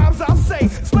 the rhymes I'll say.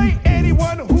 Slay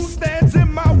anyone who stands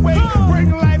in my way.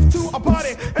 Bring life to a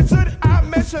party, and should I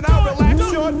mention, I'll relax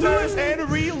your nerves and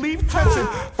relieve tension.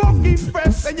 Funky,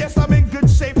 fresh, and yes, I'm in good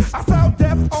shape. I sound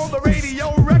deaf on the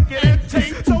radio, record, and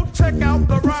tape. So check out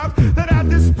the rhymes that I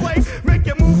display. Make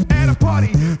you move at a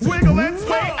party, wiggle and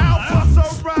sway. I'll bust a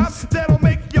rhyme that'll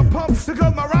make you pump,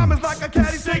 because my rhyme is like a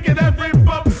caddy taking every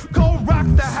bump. Go rock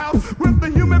the house with the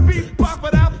human beatbox,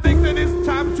 but I think that it's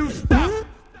time to stop.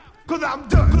 Cause I'm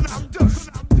done, cause I'm done, cause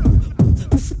I'm done.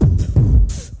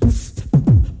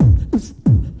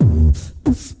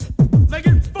 Make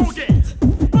it funky,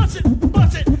 bust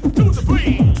it to the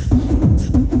breeze.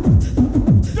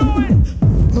 Do it.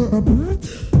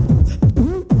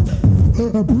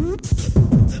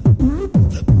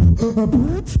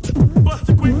 Bust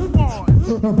a quick one.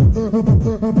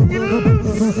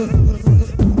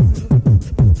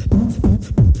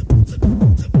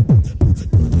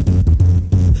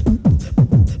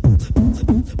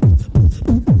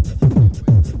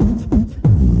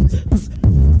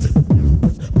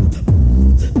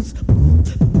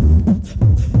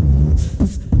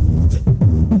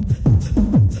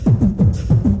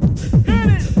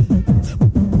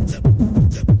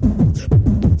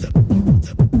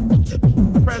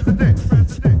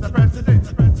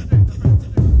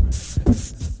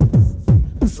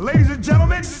 Ladies and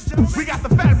gentlemen, we got the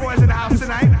fat boys in the house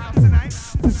tonight.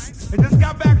 They just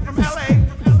got back from LA,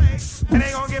 and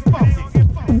they gonna get funky.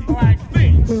 Like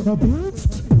me.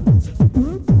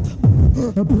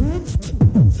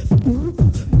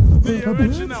 The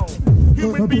original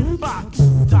human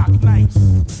beatbox, Doc Nice.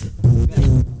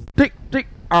 Tick,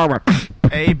 alright.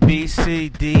 A, B, C,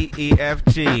 D, E, F,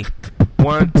 G.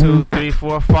 1, 2, 3,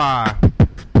 4, 5.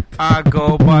 I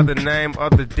go by the name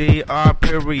of the DR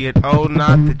period, oh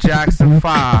not the Jackson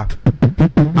 5.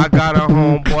 I got a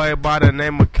homeboy by the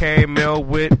name of K-Mill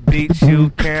with beats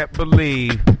you can't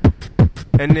believe.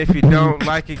 And if you don't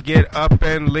like it, get up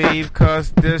and leave,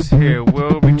 cause this here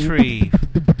will retrieve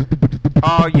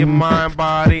all your mind,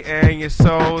 body, and your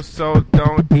soul, so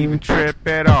don't even trip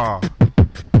at all.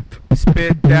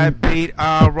 Spit that beat,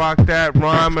 I'll rock that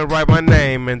rhyme and write my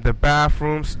name in the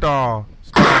bathroom stall.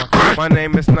 My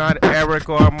name is not Eric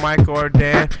or Mike or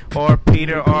Dan or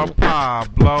Peter or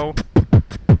Pablo,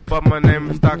 but my name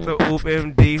is Dr. Oop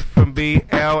MD from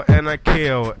BL and I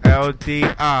kill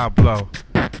LD blow.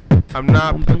 I'm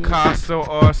not Picasso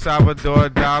or Salvador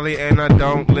Dali and I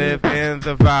don't live in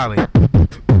the valley.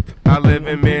 I live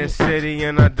in Mid-City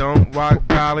and I don't rock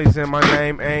dollies and my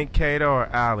name ain't Kato or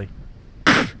Allie.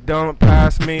 Don't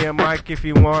pass me a mic if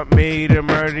you want me to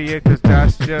murder you, cause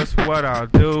that's just what I'll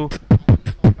do.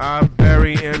 I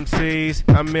bury MCs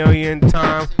a million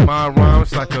times, my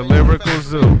rhymes like a lyrical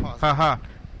zoo. Haha.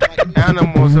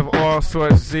 Animals of all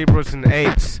sorts, zebras and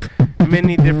apes,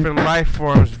 many different life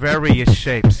forms, various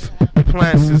shapes.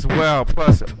 Plants as well,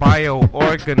 plus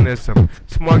bioorganism.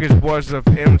 Smorgasbords of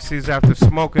MCs after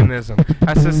smokingism.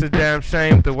 That's just a damn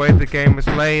shame the way the game is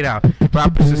laid out.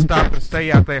 Rappers should stop and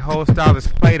stay out, their whole style is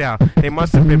played out. They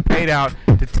must have been paid out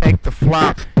to take the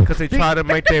flop, Cause they try to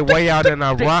make their way out and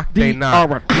I rock they not.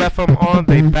 Left them on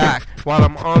they back while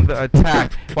I'm on the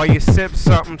attack. While you sip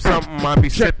something, I be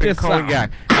sipping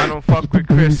cognac. I don't fuck with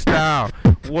Cristal.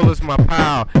 Wool is my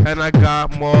pal. And I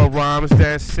got more rhymes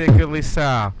than Sickly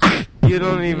Sal. You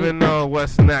don't even know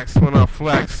what's next when I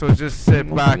flex. So just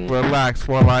sit back, relax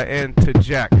while I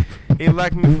interject.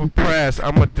 Elect me for prayers,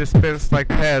 I'ma dispense like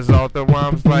pears. All the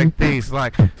rhymes like these,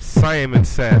 like Simon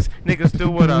says. Niggas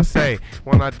do what I say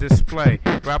when I display.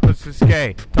 Rappers is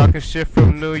gay, talking shit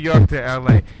from New York to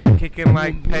LA. Kicking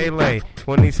like Pele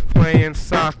when he's playing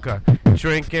soccer.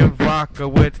 Drinking vodka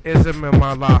with ism in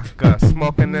my locker.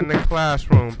 Smoking in the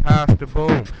classroom, pass the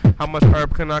boom. How much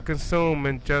herb can I consume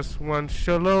in just one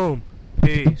shalom?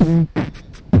 Peace.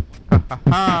 Ha ha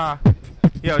ha.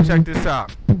 Yo, check this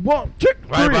out.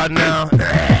 Right about now,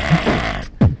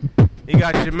 you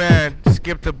got your man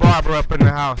Skip the Barber up in the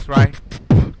house, right?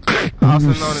 Also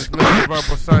known as Mr.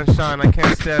 Verbal Sunshine. I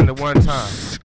can't stand it one time.